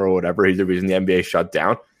about him or whatever. He's the reason the NBA shut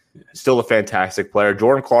down. Still a fantastic player.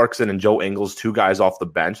 Jordan Clarkson and Joe Ingles, 2 guys off the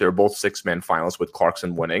bench. They were both 6-man finalists with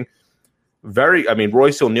Clarkson winning.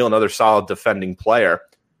 Royce O'Neal, another solid defending player.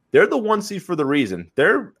 They're the 1 seed for the reason.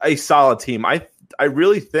 They're a solid team. I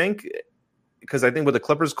really think, because I think with the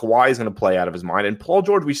Clippers, Kawhi is going to play out of his mind. And Paul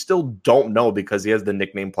George, we still don't know, because he has the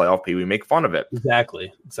nickname Playoff P. We make fun of it.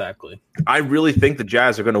 Exactly. I really think the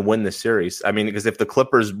Jazz are going to win this series. Because if the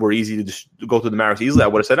Clippers were easy to just go through the Mavericks easily, I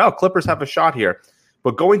would have said, Clippers have a shot here.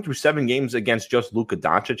 But going through 7 games against just Luka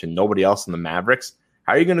Doncic and nobody else in the Mavericks,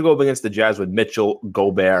 how are you going to go up against the Jazz with Mitchell,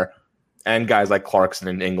 Gobert, and guys like Clarkson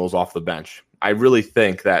and Ingles off the bench? I really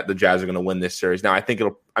think that the Jazz are going to win this series. Now, I think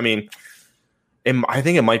I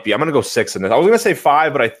think it might be. I'm going to go 6 in this. I was going to say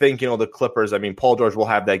 5, but I think, the Clippers, Paul George will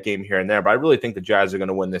have that game here and there, but I really think the Jazz are going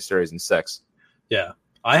to win this series in 6. Yeah.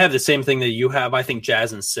 I have the same thing that you have. I think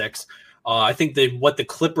Jazz in 6. I think that what the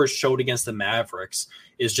Clippers showed against the Mavericks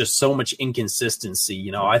is just so much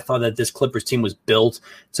inconsistency. I thought that this Clippers team was built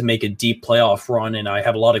to make a deep playoff run, and I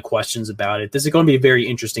have a lot of questions about it. This is going to be a very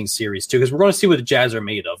interesting series, too, because we're going to see what the Jazz are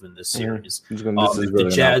made of in this series. This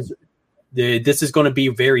is going to be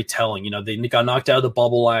very telling. They got knocked out of the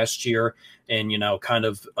bubble last year, and, kind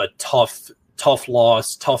of a tough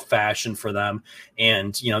loss, tough fashion for them.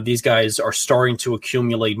 And, these guys are starting to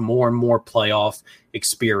accumulate more and more playoff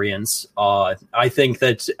experience. I think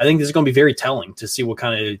this is going to be very telling to see what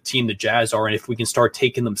kind of team the Jazz are, and if we can start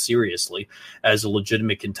taking them seriously as a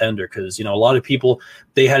legitimate contender. Because, a lot of people,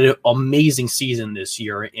 they had an amazing season this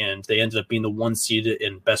year, and they ended up being the 1 seed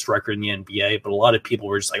and best record in the NBA. But a lot of people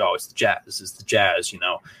were just like, it's the Jazz. This is the Jazz,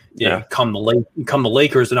 Yeah. Come the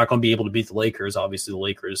Lakers, they're not going to be able to beat the Lakers. Obviously, the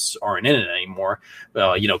Lakers aren't in it anymore.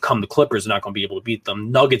 Come the Clippers, they're not going to be able to beat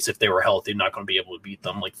them. Nuggets, if they were healthy, they're not going to be able to beat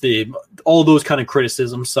them. All those kind of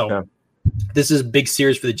criticisms. So This is a big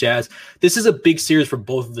series for the Jazz. This is a big series for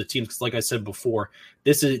both of the teams, because like I said before,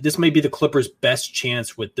 this may be the Clippers' best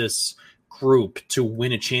chance with this group to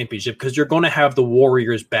win a championship, because you're going to have the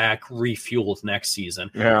Warriors back refueled next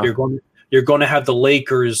season. Yeah. You're going to have the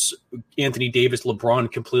Lakers, Anthony Davis, LeBron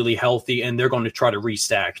completely healthy, and they're going to try to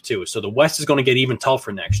restack too. So the West is going to get even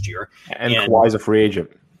tougher next year. And Kawhi's a free agent.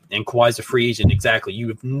 And Kawhi's a free agent, exactly. You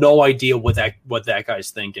have no idea what that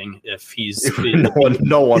guy's thinking. If he's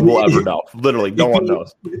no one will ever know. Literally, no one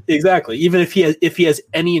knows. Exactly. Even if he has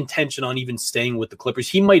any intention on even staying with the Clippers,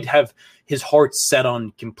 he might have his heart set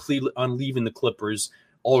on leaving the Clippers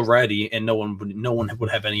already, and no one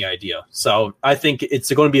would have any idea. So I think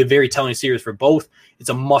it's going to be a very telling series for both. It's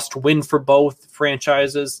a must-win for both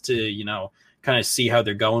franchises to kind of see how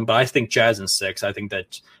they're going. But I think Jazz in 6. I think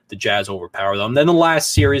that the Jazz overpower them. Then the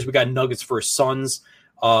last series, we got Nuggets versus Suns.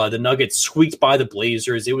 The Nuggets squeaked by the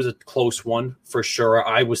Blazers. It was a close one for sure.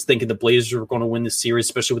 I was thinking the Blazers were going to win the series,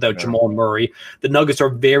 especially without Jamal Murray. The Nuggets are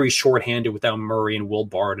very shorthanded without Murray and Will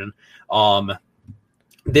Barton.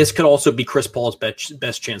 This could also be Chris Paul's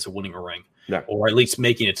best chance of winning a ring, or at least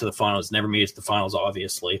making it to the finals. Never made it to the finals,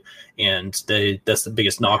 obviously, and that's the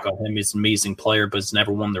biggest knock on him. He's an amazing player, but he's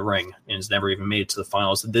never won the ring and has never even made it to the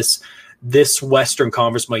finals. This Western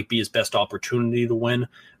Conference might be his best opportunity to win.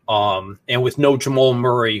 And with no Jamal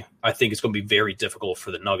Murray, I think it's going to be very difficult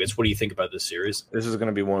for the Nuggets. What do you think about this series? This is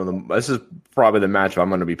going to be this is probably the matchup I'm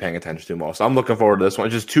going to be paying attention to most. I'm looking forward to this one.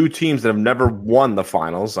 It's just two teams that have never won the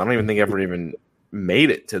finals. I don't even think ever even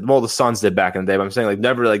made it to. Well, the Suns did back in the day, but I'm saying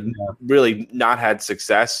never really not had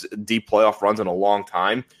success, deep playoff runs in a long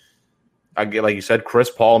time. Like you said, Chris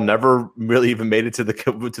Paul never really even made it to the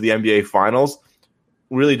NBA Finals.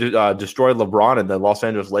 Really destroyed LeBron and the Los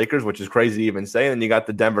Angeles Lakers, which is crazy to even say. And you got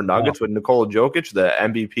the Denver Nuggets with Nikola Jokic, the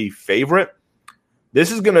MVP favorite.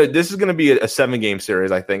 This is gonna be a 7-game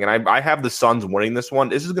series, I think, and I have the Suns winning this one.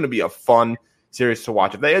 This is gonna be a fun series to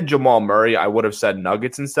watch. If they had Jamal Murray, I would have said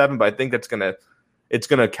Nuggets in 7, but I think it's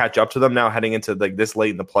gonna catch up to them now heading into this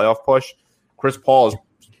late in the playoff push. Chris Paul is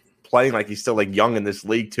playing like he's still young in this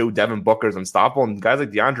league too. Devin Booker's unstoppable, and guys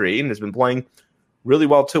like DeAndre Ayton has been playing really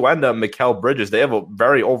well too, and Mikal Bridges. They have a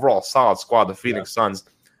very overall solid squad, the Phoenix Suns.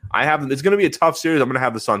 It's going to be a tough series. I'm going to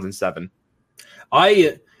have the Suns in 7.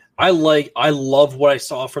 I love what I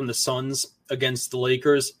saw from the Suns against the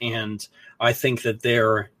Lakers, and I think that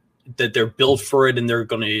they're built for it, and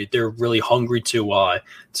they're really hungry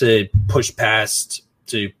to push past,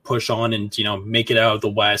 to push on and make it out of the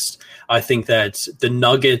West. I think that the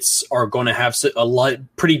Nuggets are going to have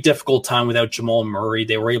pretty difficult time without Jamal Murray.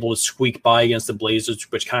 They were able to squeak by against the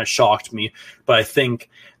Blazers, which kind of shocked me. But I think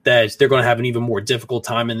that they're going to have an even more difficult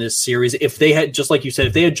time in this series. If they had, just like you said,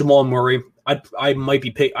 if they had Jamal Murray, I might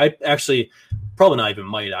be pick. I actually probably not even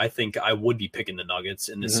might. I think I would be picking the Nuggets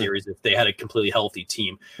in this series if they had a completely healthy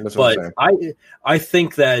team. But I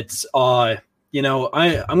think that.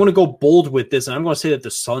 I'm going to go bold with this, and I'm going to say that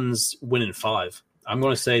the Suns win in 5. I'm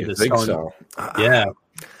going to say the Suns. So? Yeah.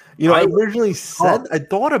 I originally said I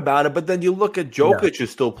thought about it, but then you look at Jokic is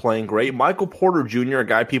still playing great. Michael Porter Jr., a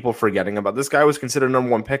guy people forgetting about. This guy was considered number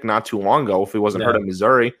 1 pick not too long ago if he wasn't hurt in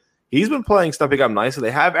Missouri. He's been stepping up nicely.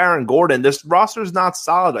 They have Aaron Gordon. This roster is not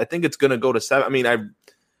solid. I think it's going to go to 7. I mean,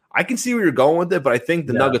 I can see where you're going with it, but I think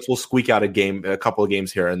the Nuggets will squeak out a couple of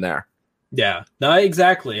games here and there. Yeah, no,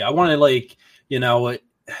 exactly. I want to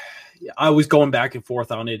I was going back and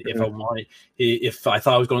forth on it if I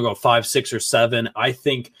thought I was going to go 5, 6, or 7. I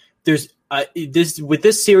think there's with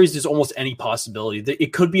this series, there's almost any possibility.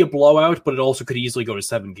 It could be a blowout, but it also could easily go to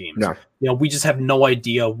 7 games. Yeah. We just have no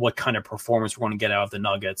idea what kind of performance we're going to get out of the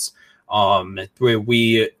Nuggets.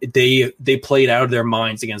 They played out of their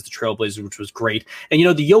minds against the Trailblazers, which was great. And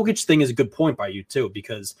the Jokic thing is a good point by you too,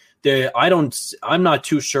 because I'm not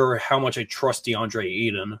too sure how much I trust DeAndre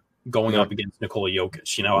Ayton going up against Nikola Jokic.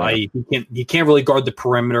 He can't really guard the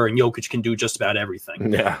perimeter, and Jokic can do just about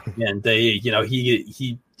everything. Yeah, and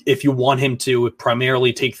he if you want him to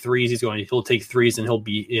primarily take threes, he'll take threes and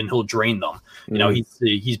he'll drain them.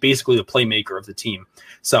 He's basically the playmaker of the team.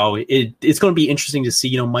 So it's going to be interesting to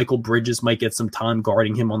see. Michael Bridges might get some time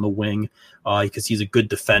guarding him on the wing because he's a good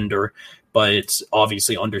defender, but it's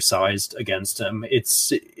obviously undersized against him.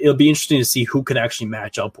 It'll be interesting to see who could actually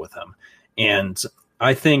match up with him. And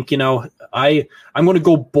I think, I'm going to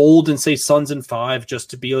go bold and say Suns in 5 just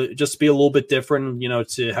to be a little bit different,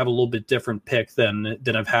 to have a little bit different pick than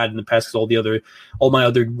I've had in the past, because all my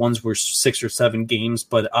other ones were 6 or 7 games,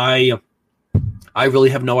 but I really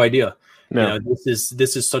have no idea. No.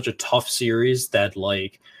 This is such a tough series that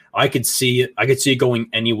I could see it going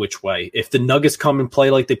any which way. If the Nuggets come and play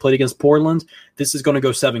like they played against Portland, this is going to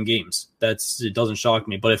go 7 games. It doesn't shock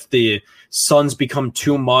me. But if the Suns become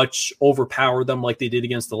too much, overpower them like they did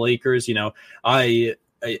against the Lakers, I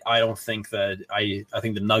don't think that I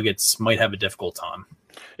think the Nuggets might have a difficult time.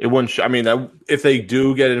 It wouldn't. If they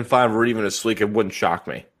do get in 5 or even a sweep, it wouldn't shock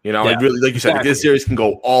me. Really, like you said, this series can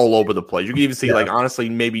go all over the place. You can even see, honestly,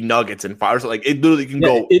 maybe Nuggets in 5. So, it literally can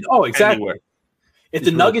go. Anywhere. If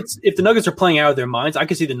the Nuggets are playing out of their minds, I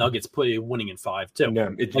can see the Nuggets winning in 5 too. Yeah,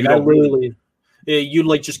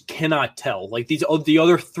 you just cannot tell. The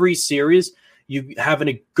other 3 series, you having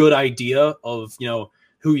a good idea of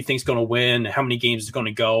who he thinks going to win, how many games it's going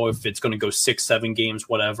to go, if it's going to go 6-7 games,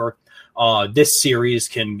 whatever. This series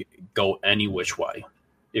can go any which way.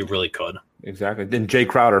 It really could. Exactly. Then Jay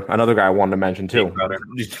Crowder, another guy I wanted to mention too.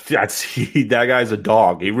 That guy's a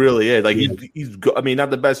dog. He really is. Like he's I mean, not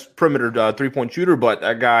the best perimeter 3-point shooter, but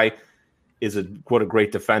that guy is what a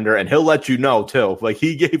great defender, and he'll let you know too. Like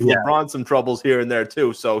he gave LeBron some troubles here and there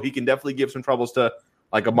too, so he can definitely give some troubles to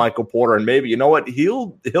like a Michael Porter, and maybe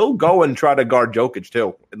he'll go and try to guard Jokic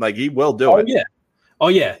too, and like he will do it. Oh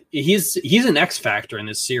yeah, he's an X factor in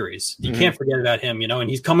this series. You can't forget about him, and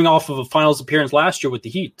he's coming off of a finals appearance last year with the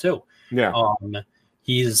Heat too. Yeah.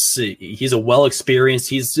 He's a well experienced.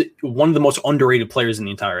 He's one of the most underrated players in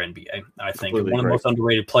the entire NBA. I think one of the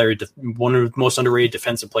most underrated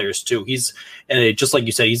defensive players too. He's just like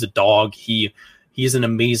you said, he's a dog. He's an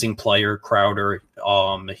amazing player, Crowder.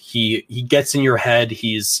 He gets in your head.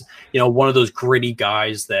 He's one of those gritty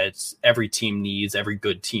guys that every team needs, every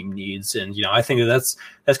good team needs, and I think that's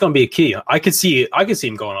going to be a key. I could see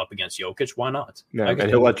him going up against Jokic. Why not? Yeah, and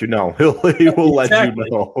he'll let you know. He will let you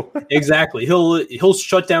know. Exactly. He'll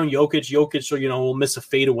shut down Jokic. Jokic, will miss a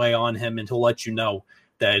fadeaway on him, and he'll let you know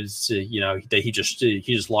that that he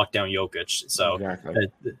just locked down Jokic. So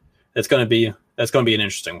exactly. That's going to be an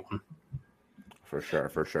interesting one. For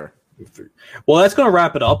sure. Well, that's going to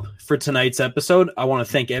wrap it up for tonight's episode. I want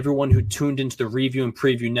to thank everyone who tuned into the Review and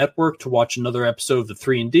Preview Network to watch another episode of the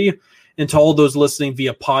 3&D, and to all those listening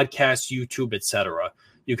via podcast, YouTube, etc.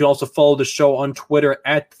 You can also follow the show on Twitter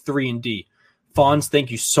at 3&D. Fonz,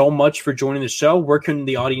 thank you so much for joining the show. Where can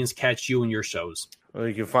the audience catch you and your shows? Well,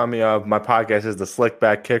 you can find me. My podcast is the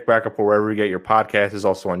Slickback Kickback up wherever you get your podcast. Is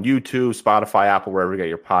also on YouTube, Spotify, Apple, wherever you get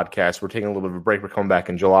your podcast. We're taking a little bit of a break. We're coming back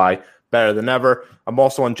in July. Better than ever. I'm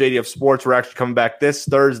also on JDF Sports. We're actually coming back this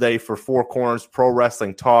Thursday for Four Corners Pro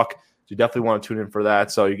Wrestling Talk. So you definitely want to tune in for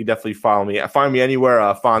that. So you can definitely follow me. Find me anywhere.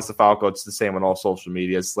 Fonz DeFalco. It's the same on all social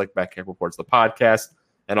media. Slickback Kick Reports, the podcast,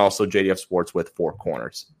 and also JDF Sports with Four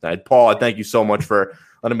Corners. Paul, I thank you so much for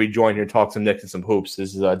letting me join here and talk some Knicks and some hoops.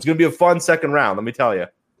 It's going to be a fun second round, let me tell you.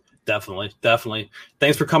 Definitely.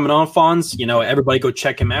 Thanks for coming on, Fonz. Everybody go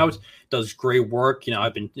check him out. Does great work.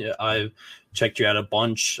 I've checked you out a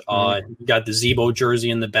bunch. You got the Zebo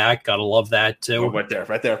jersey in the back. Gotta love that too. Oh, right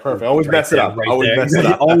there, perfect. Always mess it up. Always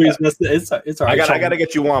mess it up. It's all right. I gotta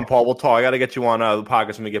get you on, Paul. We'll talk. I gotta get you on the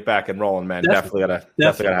podcast when we get back and rolling, man. Definitely gotta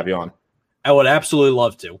have you on. I would absolutely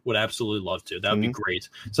love to. That would be great.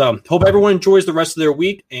 So hope everyone enjoys the rest of their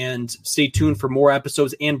week, and stay tuned for more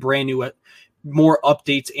episodes and more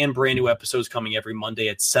updates and brand new episodes coming every Monday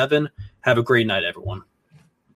at 7. Have a great night, everyone.